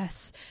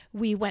us.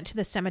 We went to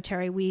the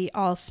cemetery. We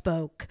all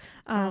spoke.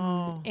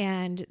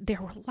 And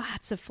there were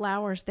lots of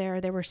flowers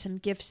there. There were some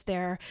gifts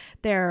there.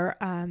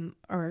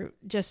 Or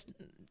just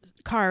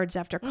cards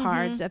after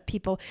cards of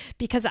people,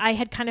 because I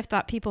had kind of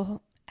thought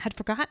people had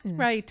forgotten.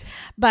 Right.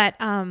 But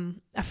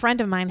a friend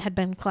of mine had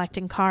been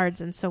collecting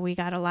cards, and so we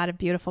got a lot of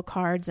beautiful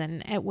cards,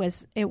 and it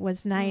was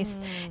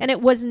nice. And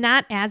it was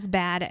not as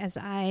bad as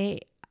I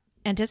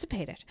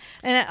anticipated.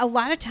 And a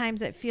lot of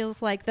times it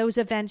feels like those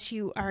events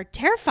you are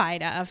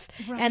terrified of,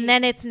 and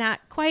then it's not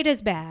quite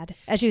as bad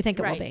as you think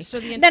it will be. So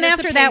then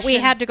after that, we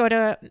had to go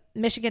to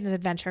Michigan's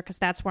Adventure, because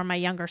that's where my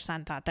younger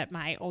son thought that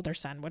my older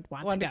son would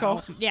want to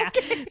go. Yeah,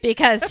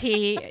 because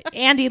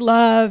Andy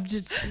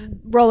loved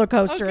roller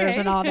coasters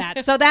and all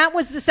that. So that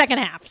was the second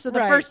half. So the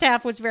first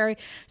half was very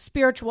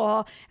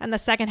spiritual, and the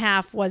second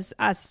half was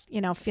us,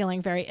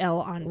 feeling very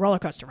ill on roller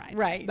coaster rides.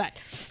 Right. But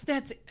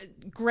that's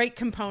great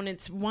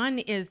components. One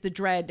is the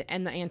dread,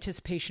 and the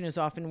anticipation is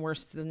often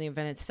worse than the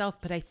event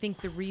itself. But I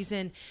think the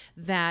reason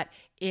that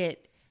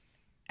it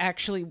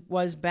actually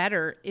was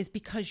better is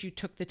because you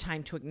took the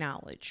time to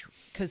acknowledge,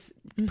 because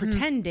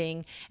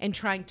pretending and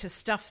trying to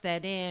stuff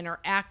that in or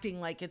acting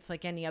like it's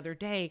like any other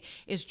day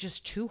is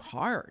just too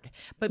hard.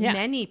 But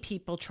many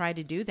people try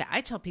to do that.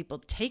 I tell people,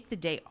 take the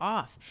day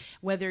off,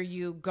 whether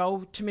you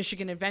go to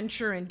Michigan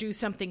Adventure and do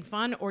something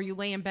fun, or you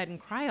lay in bed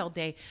and cry all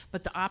day,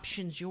 but the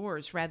option's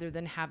yours, rather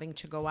than having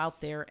to go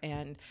out there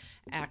and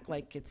act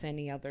like it's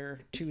any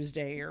other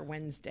Tuesday or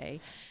Wednesday.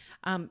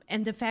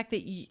 And the fact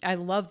that I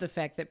love the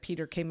fact that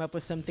Peter came up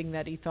with something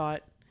that he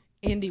thought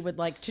Andy would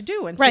like to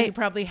do. And so you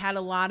probably had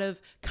a lot of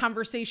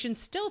conversation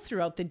still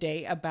throughout the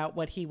day about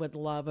what he would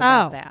love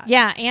about that.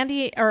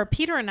 Yeah.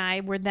 Peter and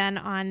I were then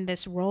on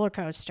this roller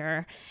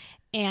coaster,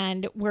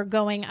 and we're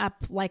going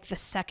up like the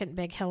second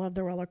big hill of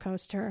the roller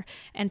coaster.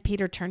 And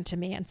Peter turned to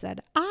me and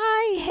said,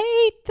 "I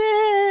hate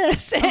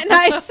this." And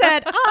I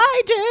said,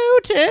 "I do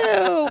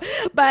too."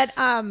 But,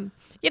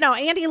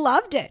 Andy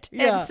loved it.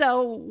 Yeah. And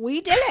so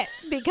we did it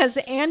because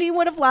Andy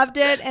would have loved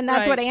it. And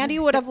that's what Andy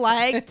would have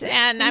liked.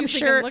 And I'm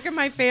sure. Thinking, look at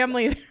my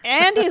family.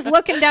 Andy's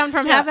looking down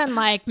from heaven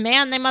like,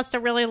 man, they must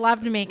have really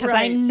loved me because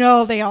I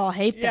know they all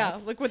hate this. Yeah,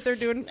 look what they're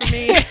doing for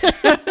me.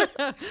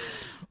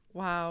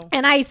 Wow.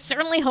 And I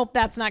certainly hope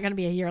that's not going to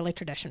be a yearly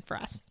tradition for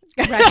us.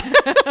 Right.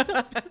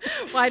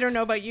 Well, I don't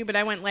know about you, but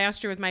I went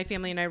last year with my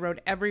family and I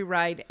rode every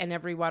ride and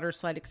every water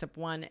slide except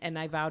one. And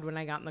I vowed when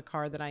I got in the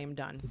car that I am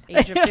done.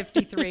 Age of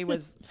 53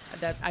 was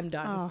that I'm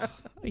done. Oh,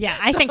 yeah,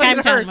 I think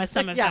I'm done with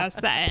some of those.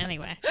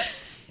 Anyway.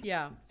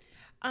 Yeah.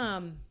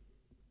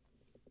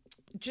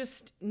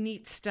 Just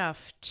neat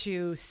stuff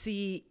to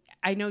see.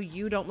 I know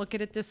you don't look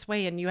at it this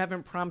way and you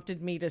haven't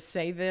prompted me to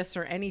say this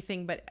or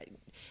anything, but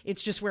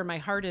it's just where my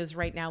heart is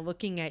right now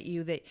looking at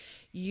you, that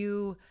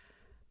you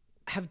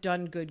have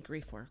done good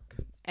grief work.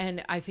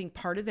 And I think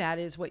part of that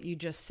is what you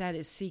just said,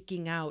 is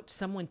seeking out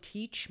someone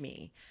teach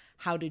me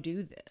how to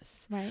do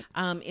this, right?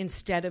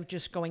 Instead of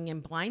just going in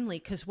blindly.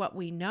 Because what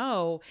we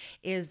know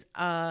is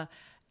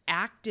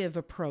active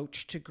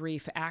approach to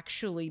grief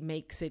actually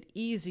makes it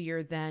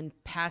easier than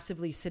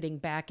passively sitting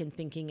back and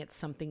thinking it's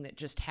something that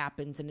just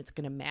happens and it's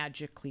going to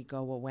magically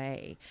go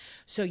away.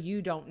 So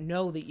you don't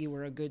know that you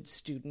were a good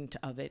student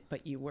of it,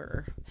 but you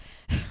were.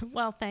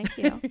 Well, thank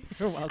you.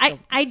 You're welcome.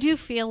 I do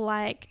feel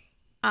like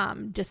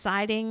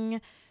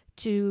deciding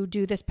to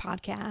do this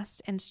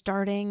podcast and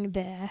starting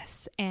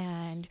this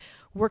and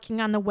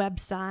working on the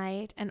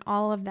website and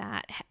all of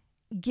that,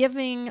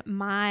 giving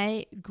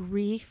my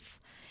grief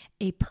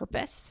a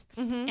purpose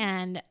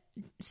and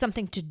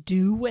something to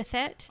do with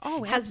it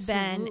has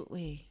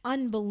been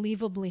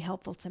unbelievably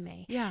helpful to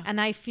me. Yeah.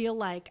 And I feel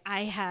like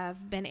I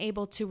have been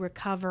able to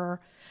recover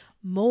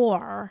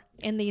more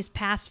in these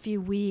past few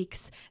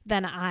weeks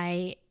than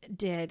I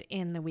did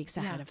in the weeks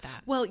ahead of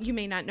that. Well, you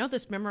may not know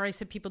this. Remember, I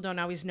said people don't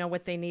always know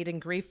what they need in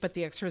grief, but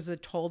the extras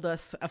have told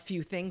us a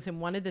few things.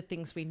 And one of the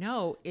things we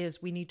know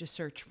is we need to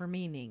search for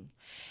meaning.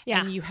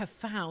 Yeah. And you have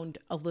found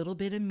a little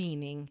bit of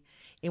meaning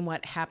in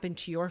what happened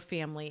to your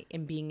family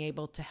in being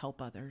able to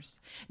help others.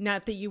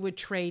 Not that you would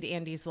trade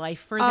Andy's life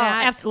for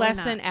that absolutely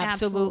lesson. not.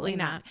 Absolutely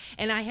not.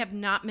 And I have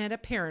not met a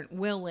parent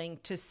willing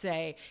to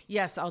say,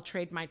 yes, I'll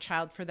trade my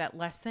child for that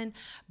lesson.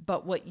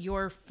 But what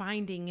you're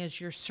finding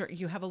is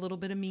you have a little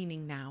bit of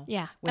meaning now.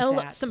 Yeah. With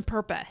that. Some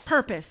purpose.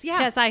 Purpose, yeah.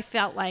 Because I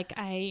felt like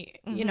I,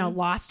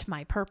 lost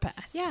my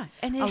purpose. Yeah.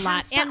 And it a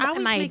lot.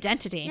 And my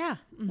identity. Yeah.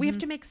 We have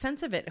to make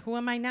sense of it. Who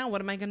am I now?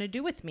 What am I going to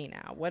do with me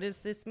now? What does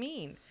this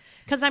mean?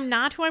 Because I'm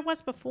not who I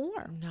was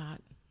before.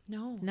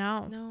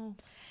 No.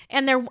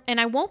 And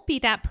I won't be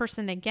that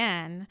person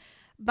again,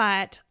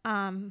 but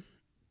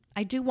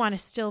I do want to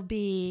still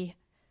be,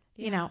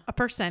 a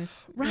person.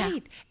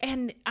 Right. Yeah.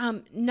 And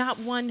not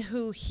one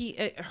who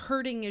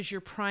hurting is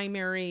your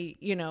primary,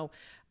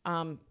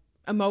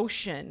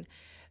 emotion,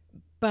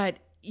 but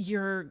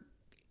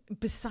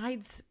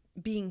besides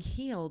being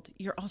healed,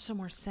 you're also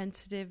more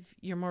sensitive,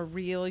 you're more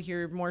real,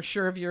 you're more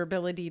sure of your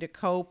ability to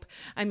cope.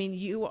 I mean,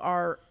 you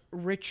are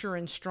richer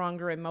and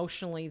stronger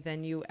emotionally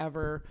than you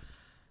ever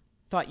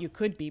thought you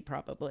could be,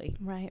 probably.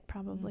 Right,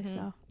 probably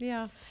so.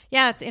 Yeah.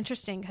 Yeah, it's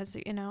interesting because,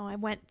 I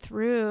went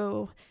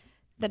through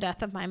the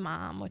death of my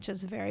mom, which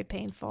was very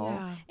painful.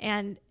 Yeah.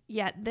 And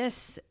yet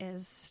this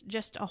is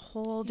just a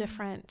whole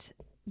different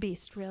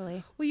beast,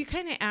 really. Well, you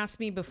kind of asked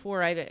me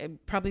before,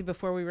 probably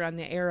before we were on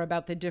the air,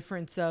 about the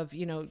difference of,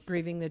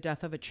 grieving the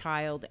death of a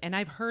child. And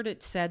I've heard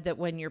it said that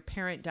when your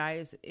parent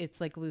dies, it's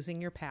like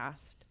losing your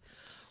past.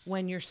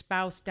 When your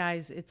spouse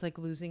dies, it's like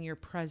losing your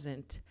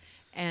present.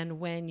 And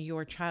when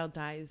your child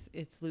dies,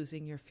 it's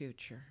losing your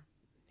future.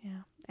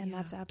 Yeah. And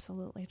that's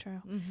absolutely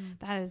true. Mm-hmm.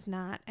 That is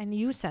not. And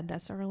you said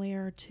this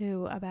earlier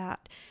too,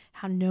 about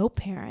how no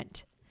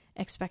parent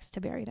expects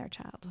to bury their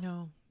child.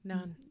 No,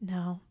 none.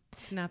 No.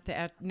 It's not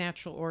the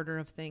natural order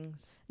of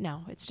things.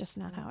 No, it's just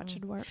not how it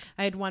should work.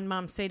 I had one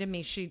mom say to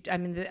me,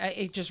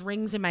 it just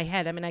rings in my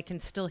head. I mean, I can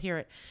still hear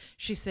it.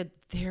 She said,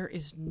 there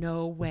is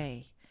no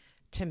way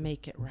to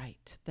make it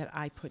right that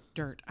I put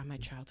dirt on my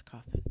child's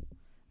coffin.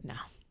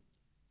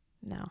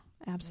 No,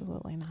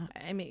 absolutely not.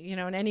 I mean,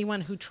 and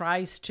anyone who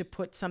tries to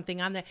put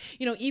something on that,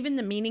 even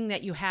the meaning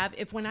that you have,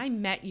 if when I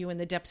met you in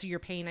the depths of your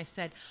pain, I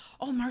said,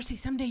 oh, Marcy,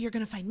 someday you're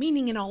going to find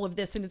meaning in all of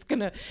this and it's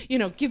going to,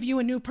 give you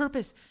a new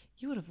purpose.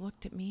 You would have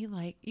looked at me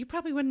like you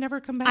probably would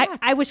never come back.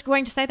 I was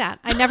going to say that.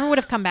 I never would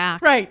have come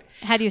back. Right.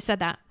 Had you said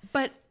that.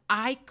 But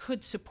I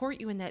could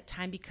support you in that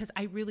time because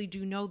I really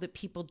do know that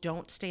people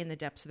don't stay in the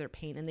depths of their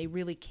pain and they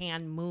really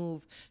can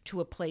move to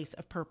a place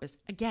of purpose.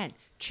 Again,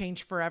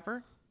 change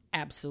forever?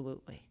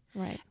 Absolutely.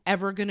 Right.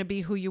 Ever going to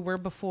be who you were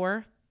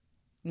before?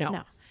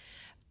 No.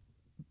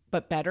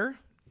 but better,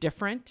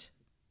 different,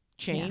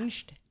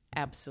 changed.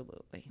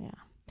 Absolutely. Yeah.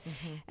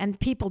 And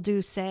people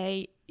do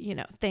say,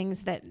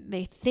 things that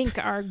they think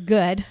are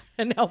good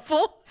And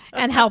helpful.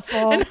 and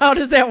helpful. And how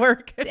does that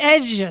work?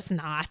 It's just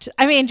not.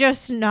 I mean,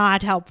 just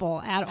not helpful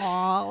at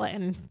all.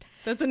 And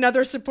That's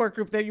another support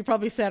group that you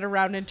probably sat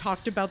around and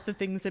talked about the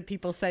things that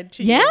people said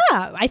to you.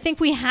 yeah, I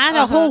think we had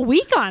a whole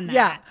week on that.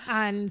 Yeah.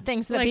 On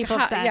things that Like, people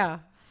said. Yeah.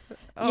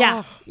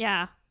 Yeah. Oh.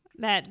 Yeah.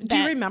 Do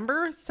you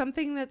remember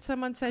something that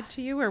someone said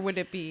to you, or would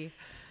it be?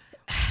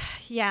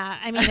 Yeah.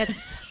 I mean,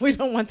 it's, We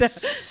don't want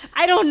that.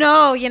 I don't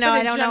know. But I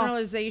a don't know.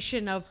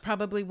 generalization of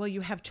probably, well,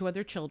 you have 2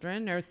 other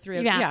children or 3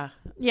 other.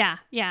 Yeah.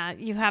 Yeah.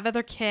 You have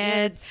other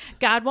kids.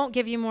 God won't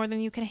give you more than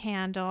you can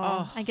handle.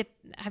 Oh.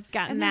 I've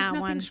gotten And there's that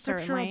nothing one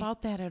scriptural certainly.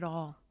 about that at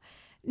all.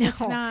 No.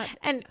 It's not.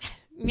 And,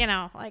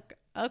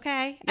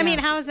 okay. I Yeah. mean,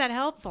 how is that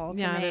helpful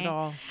to Not me? at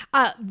all.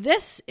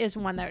 This is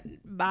one that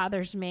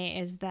bothers me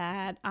is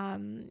that,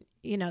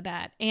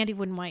 that Andy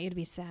wouldn't want you to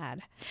be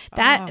sad.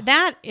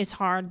 That is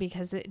hard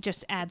because it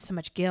just adds so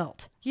much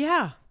guilt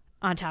Yeah.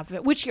 on top of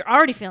it, which you're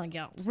already feeling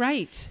guilt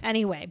Right.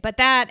 anyway. But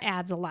that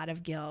adds a lot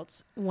of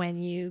guilt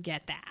when you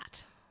get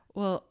that.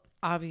 Well,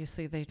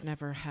 obviously, they've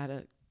never had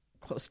a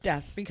close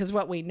death, because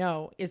what we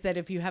know is that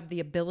if you have the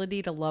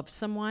ability to love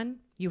someone,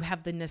 you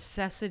have the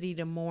necessity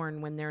to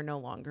mourn when they're no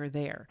longer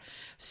there.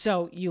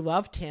 So you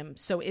loved him.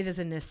 So it is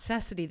a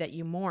necessity that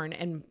you mourn.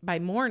 And by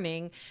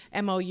mourning,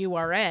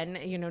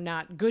 mourn,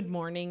 not good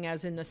morning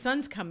as in the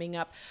sun's coming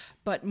up,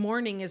 but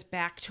mourning is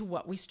back to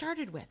what we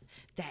started with.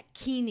 That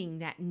keening,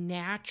 that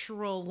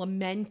natural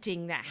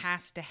lamenting that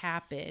has to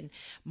happen.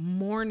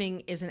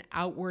 Mourning is an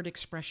outward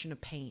expression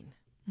of pain.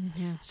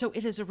 Mm-hmm. So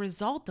it is a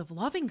result of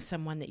loving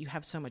someone that you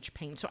have so much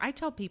pain. So I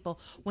tell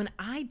people, when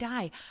I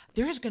die,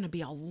 there's going to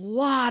be a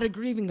lot of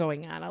grieving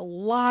going on, a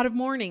lot of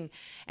mourning.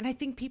 And I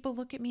think people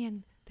look at me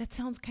and that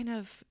sounds kind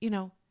of,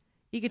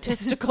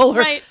 egotistical.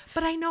 Right.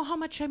 But I know how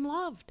much I'm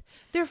loved.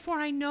 Therefore,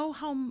 I know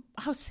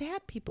how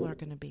sad people are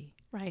going to be.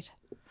 Right.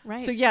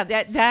 So yeah,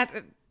 that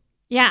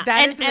Yeah.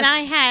 That is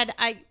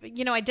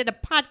I did a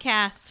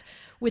podcast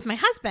with my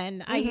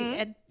husband.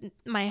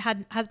 My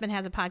husband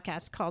has a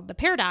podcast called The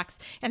Paradox,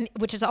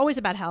 which is always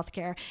about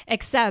healthcare,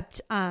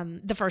 except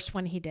the first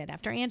one he did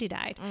after Andy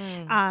died.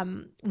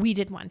 We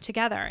did one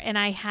together, and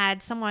I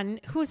had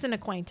someone who's an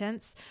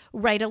acquaintance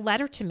write a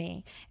letter to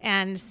me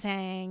and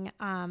saying,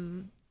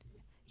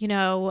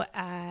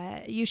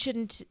 you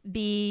shouldn't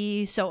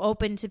be so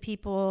open to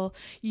people.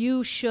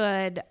 You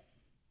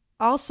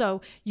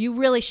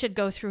really should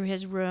go through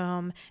his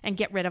room and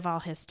get rid of all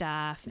his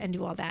stuff and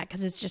do all that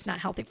because it's just not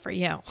healthy for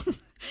you.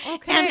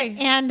 Okay.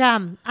 And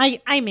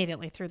I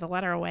immediately threw the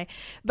letter away.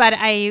 But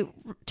I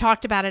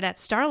talked about it at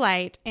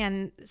Starlight,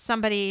 and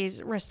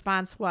somebody's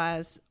response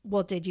was,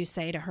 well, did you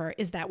say to her,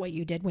 is that what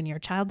you did when your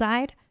child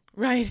died?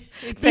 Right.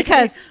 Exactly.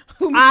 Because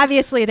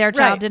obviously their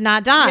child Right. did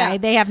not die. Yeah.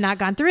 They have not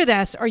gone through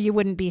this, or you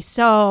wouldn't be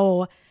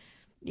so,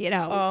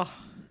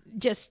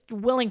 just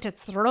willing to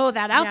throw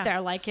that out Yeah. there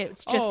like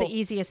it's just the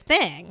easiest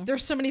thing.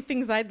 There's so many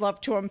things I'd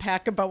love to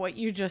unpack about what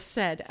you just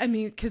said. I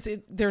mean, because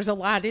there's a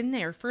lot in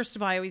there. First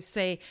of all, I always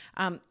say,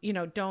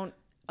 don't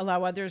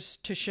allow others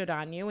to should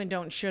on you and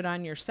don't should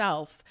on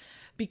yourself.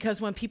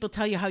 Because when people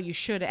tell you how you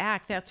should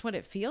act, that's what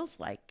it feels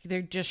like.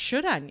 They just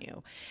should on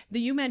you.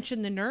 You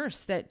mentioned the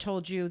nurse that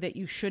told you that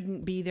you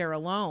shouldn't be there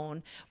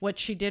alone. What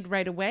she did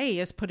right away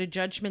is put a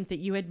judgment that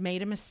you had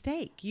made a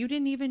mistake. You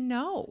didn't even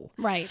know.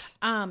 Right.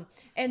 And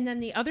then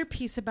the other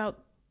piece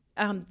about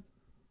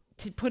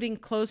putting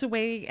clothes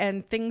away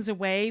and things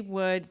away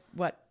would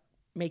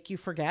make you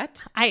forget?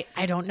 I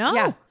don't know.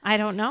 Yeah. I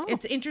don't know.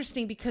 It's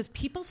interesting because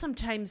people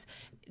sometimes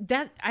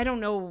I don't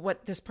know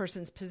what this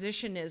person's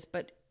position is,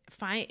 but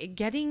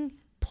getting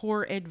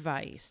poor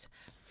advice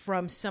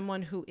from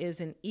someone who is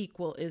an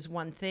equal is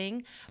one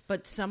thing,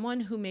 but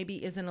someone who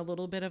maybe isn't a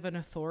little bit of an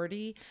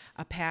authority,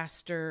 a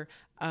pastor,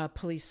 a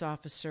police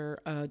officer,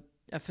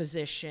 a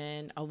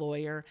physician, a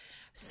lawyer,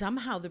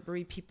 somehow the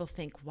bereaved people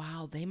think,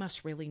 wow, they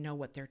must really know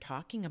what they're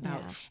talking about.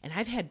 Yeah. And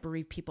I've had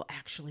bereaved people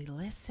actually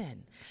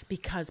listen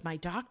because my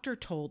doctor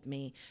told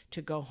me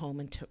to go home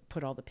and to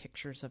put all the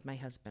pictures of my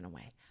husband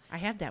away. I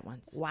had that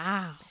once.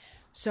 wow.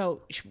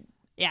 So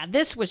Yeah,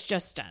 this was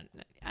just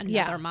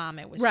another mom.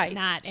 It was Right.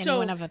 not So,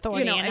 anyone of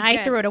authority, and again,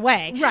 I threw it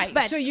away. Right.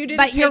 But, So you didn't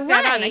but take you're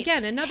that on. right.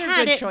 Again, another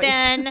Had good it choice.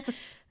 been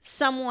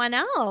someone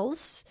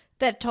else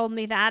that told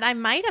me that, I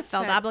might have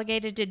felt Said-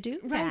 obligated to do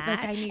Right, that.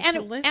 like, I need and,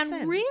 to listen.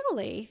 And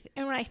really,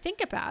 and when I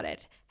think about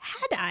it,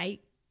 had I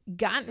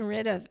gotten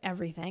rid of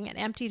everything and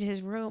emptied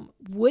his room,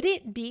 would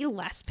it be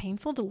less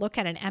painful to look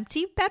at an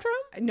empty bedroom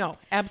No,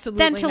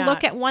 absolutely than to not.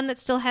 look at one that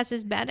still has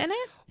his bed in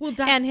it? Well,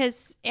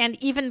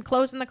 and even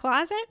clothes in the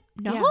closet?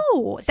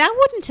 No, that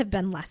wouldn't have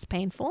been less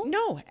painful.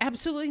 No,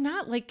 absolutely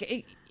not.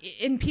 Like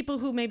in people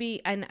who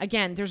maybe, and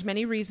again, there's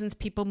many reasons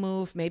people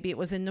move. Maybe it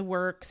was in the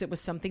works. It was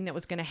something that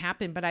was going to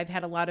happen. But I've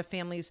had a lot of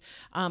families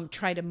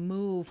try to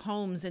move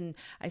homes. And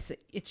I said,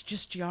 it's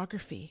just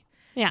geography.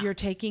 Yeah. You're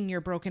taking your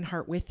broken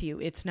heart with you.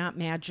 It's not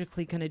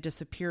magically going to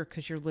disappear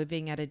because you're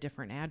living at a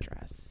different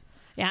address.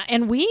 Yeah,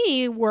 and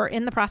we were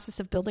in the process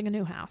of building a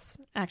new house.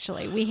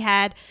 Actually, we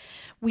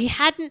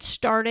hadn't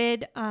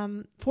started.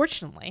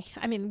 Fortunately,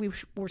 I mean, we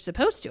were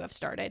supposed to have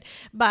started,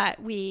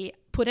 but we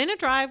put in a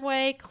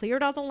driveway,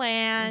 cleared all the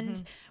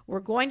land. We're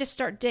going to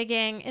start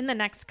digging in the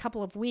next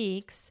couple of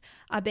weeks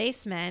a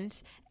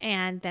basement,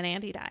 and then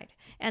Andy died,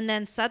 and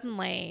then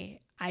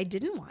suddenly I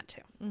didn't want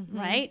to.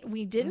 Right,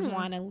 we didn't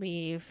want to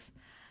leave.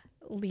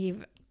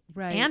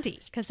 Right. Andy,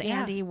 because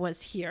Andy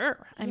was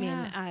here. I mean,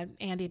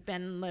 Andy had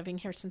been living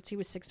here since he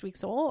was 6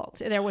 weeks old.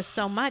 There was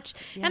so much.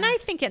 And I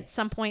think at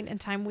some point in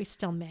time we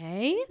still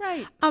may.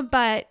 Right.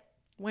 But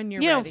when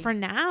you're you know, ready. for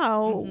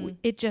now,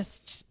 we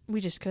just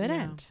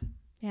couldn't.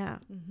 Yeah.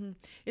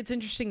 It's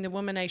interesting. The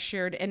woman I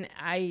shared, and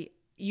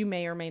you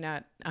may or may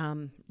not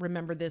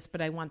remember this,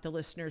 but I want the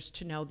listeners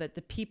to know that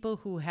the people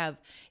who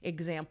have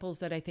examples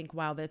that I think,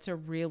 wow, that's a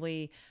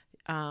really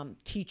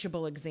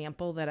teachable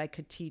example that I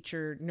could teach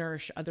or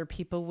nourish other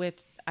people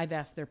with, I've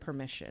asked their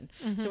permission.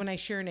 So when I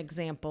share an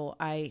example,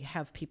 I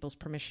have people's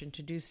permission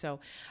to do so.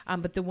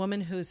 But the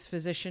woman whose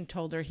physician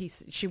told her,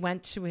 she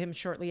went to him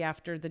shortly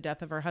after the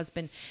death of her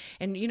husband.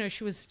 And, you know,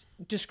 she was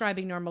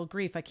describing normal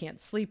grief. I can't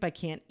sleep. I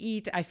can't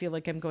eat. I feel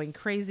like I'm going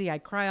crazy. I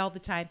cry all the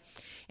time.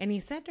 And he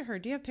said to her,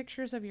 do you have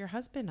pictures of your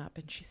husband up?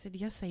 And she said,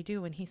 yes, I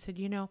do. And he said,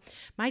 you know,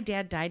 my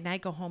dad died and I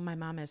go home. My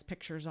mom has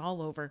pictures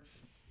all over.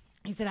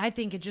 He said, I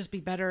think it'd just be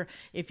better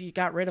if you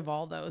got rid of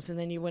all those and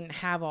then you wouldn't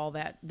have all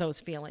those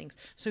feelings.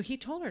 So he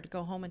told her to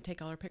go home and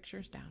take all her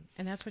pictures down.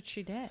 And that's what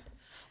she did.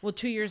 Well,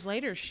 2 years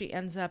later, she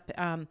ends up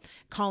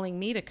calling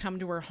me to come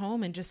to her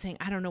home and just saying,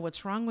 I don't know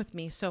what's wrong with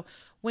me. So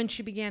when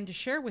she began to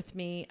share with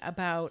me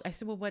I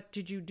said, well, what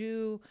did you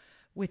do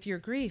with your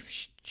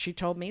grief? She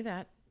told me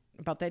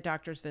about that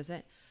doctor's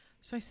visit.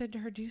 So I said to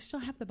her, do you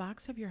still have the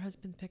box of your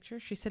husband's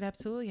pictures? She said,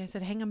 absolutely. I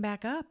said, hang them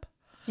back up.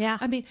 Yeah.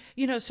 I mean,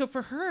 you know, so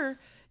for her,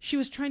 she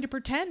was trying to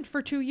pretend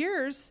for 2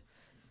 years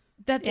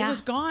that it was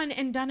gone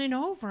and done and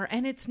over,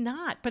 and it's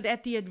not. But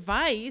at the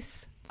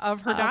advice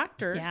of her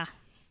doctor. Yeah.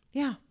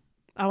 Yeah.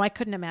 Oh, I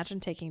couldn't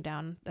imagine taking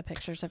down the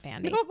pictures of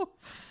Andy. No.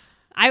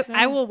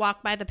 I will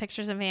walk by the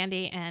pictures of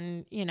Andy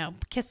and, you know,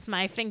 kiss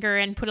my finger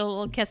and put a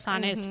little kiss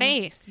on his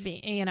face. Do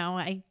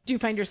you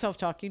find yourself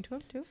talking to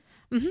him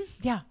too?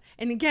 Yeah.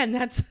 And again,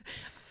 that's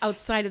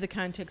outside of the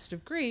context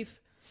of grief.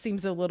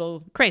 Seems a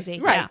little crazy.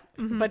 Right.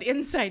 Yeah. But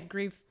inside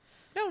grief,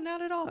 no,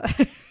 not at all.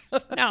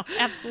 No,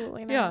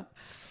 absolutely not. Yeah.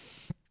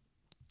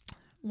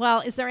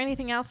 Well, is there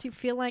anything else you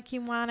feel like you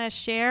want to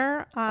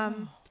share?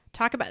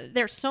 Talk about,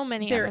 there's so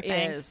many other things.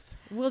 There is.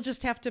 We'll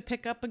just have to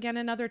pick up again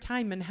another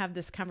time and have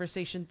this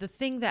conversation. The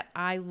thing that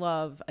I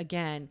love,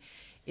 again,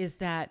 is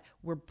that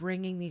we're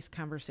bringing these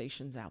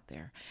conversations out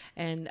there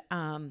and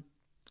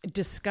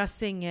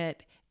discussing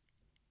it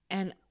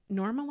and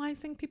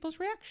normalizing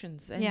people's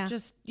reactions and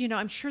just, you know,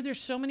 I'm sure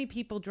there's so many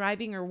people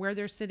driving or where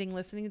they're sitting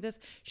listening to this,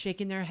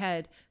 shaking their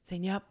head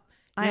saying, yep.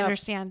 I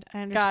understand.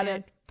 Got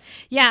it.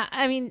 Yeah.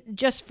 I mean,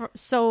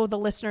 so the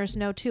listeners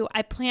know too,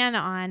 I plan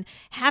on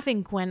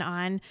having Gwen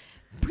on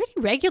pretty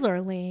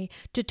regularly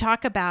to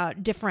talk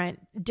about different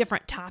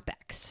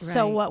topics. Right.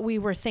 So what we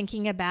were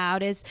thinking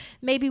about is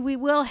maybe we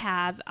will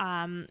have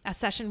a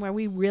session where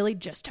we really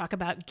just talk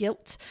about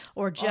guilt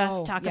or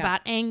just talk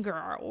about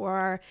anger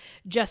or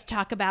just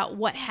talk about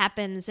what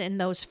happens in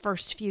those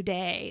first few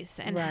days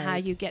and how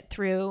you get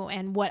through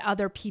and what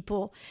other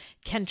people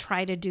can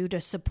try to do to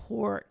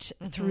support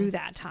through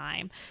that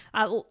time.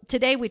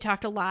 Today we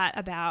talked a lot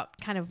about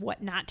kind of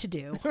what not to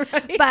do,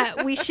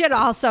 but we should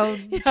also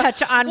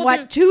touch on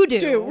what to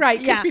do. Right,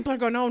 because people are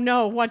going, oh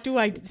no, what do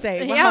I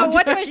say?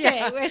 What do I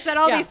say? I said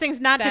all these things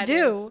not to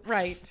do.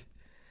 Right.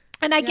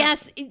 And I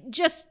guess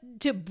just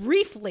to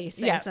briefly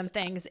say some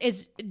things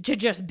is to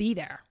just be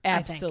there.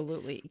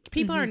 Absolutely.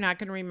 People are not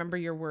going to remember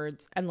your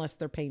words unless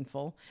they're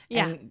painful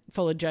and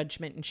full of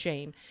judgment and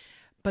shame.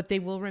 But they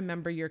will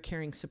remember your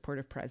caring,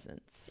 supportive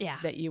presence. Yeah.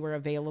 That you were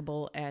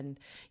available. And,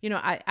 you know,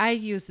 I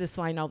use this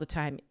line all the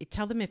time.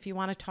 Tell them if you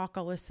want to talk,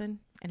 I'll listen.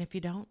 And if you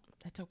don't,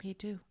 that's okay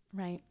too.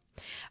 Right.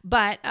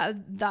 But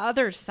the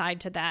other side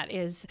to that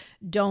is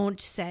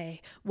don't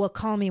say, well,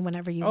 call me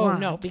whenever you want.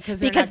 No, because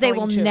they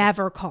will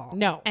never call.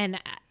 No. And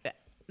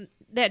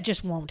that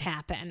just won't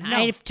happen. No.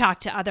 I've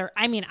talked to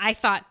I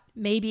thought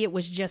maybe it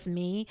was just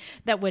me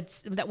that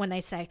when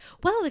they say,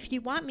 well, if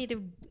you want me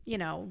to, you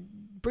know,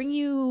 bring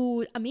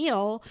you a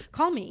meal,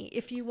 call me.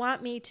 If you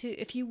want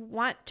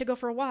to go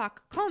for a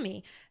walk, call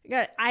me.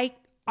 I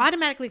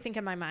automatically think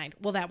in my mind,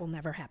 well, that will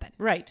never happen.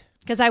 Right.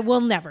 Because I will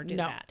never do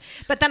that.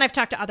 But then I've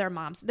talked to other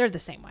moms. They're the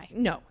same way.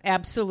 No,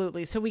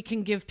 absolutely. So we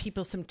can give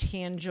people some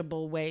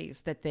tangible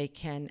ways that they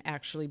can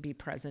actually be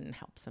present and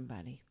help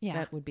somebody. Yeah.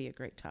 That would be a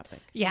great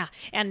topic. Yeah.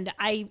 And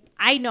I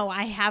know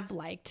I have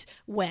liked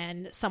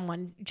when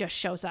someone just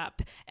shows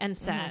up and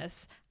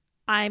says,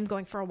 I'm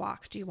going for a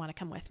walk. Do you want to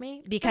come with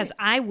me? Because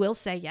I will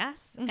say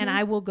yes, and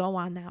I will go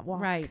on that walk.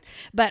 Right.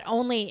 But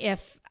only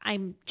if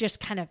I'm just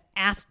kind of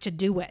asked to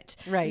do it,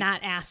 right.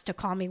 Not asked to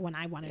call me when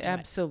I want to do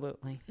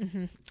Absolutely.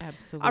 it.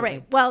 Absolutely. All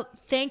right. Well,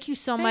 thank you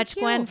so much,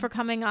 Gwen, for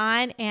coming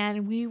on,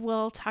 and we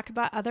will talk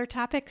about other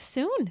topics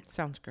soon.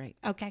 Sounds great.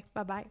 Okay.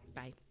 Bye-bye.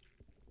 Bye.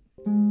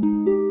 Thanks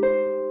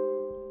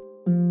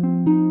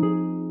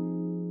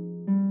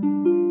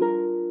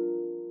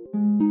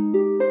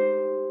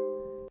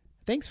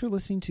for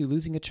listening to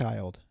Losing a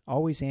Child,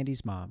 Always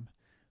Andy's Mom.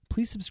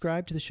 Please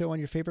subscribe to the show on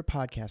your favorite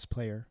podcast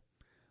player.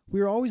 We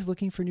are always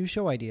looking for new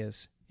show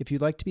ideas. If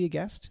you'd like to be a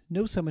guest,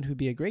 know someone who'd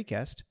be a great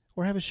guest,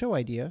 or have a show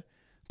idea,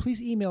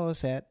 please email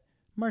us at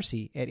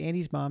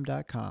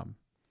marcy@andysmom.com.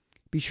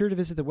 Be sure to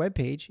visit the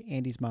webpage,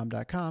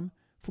 andysmom.com,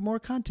 for more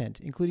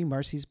content, including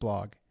Marcy's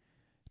blog.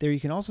 There you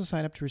can also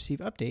sign up to receive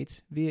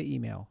updates via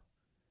email.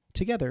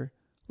 Together,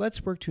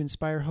 let's work to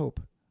inspire hope,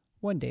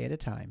 one day at a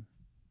time.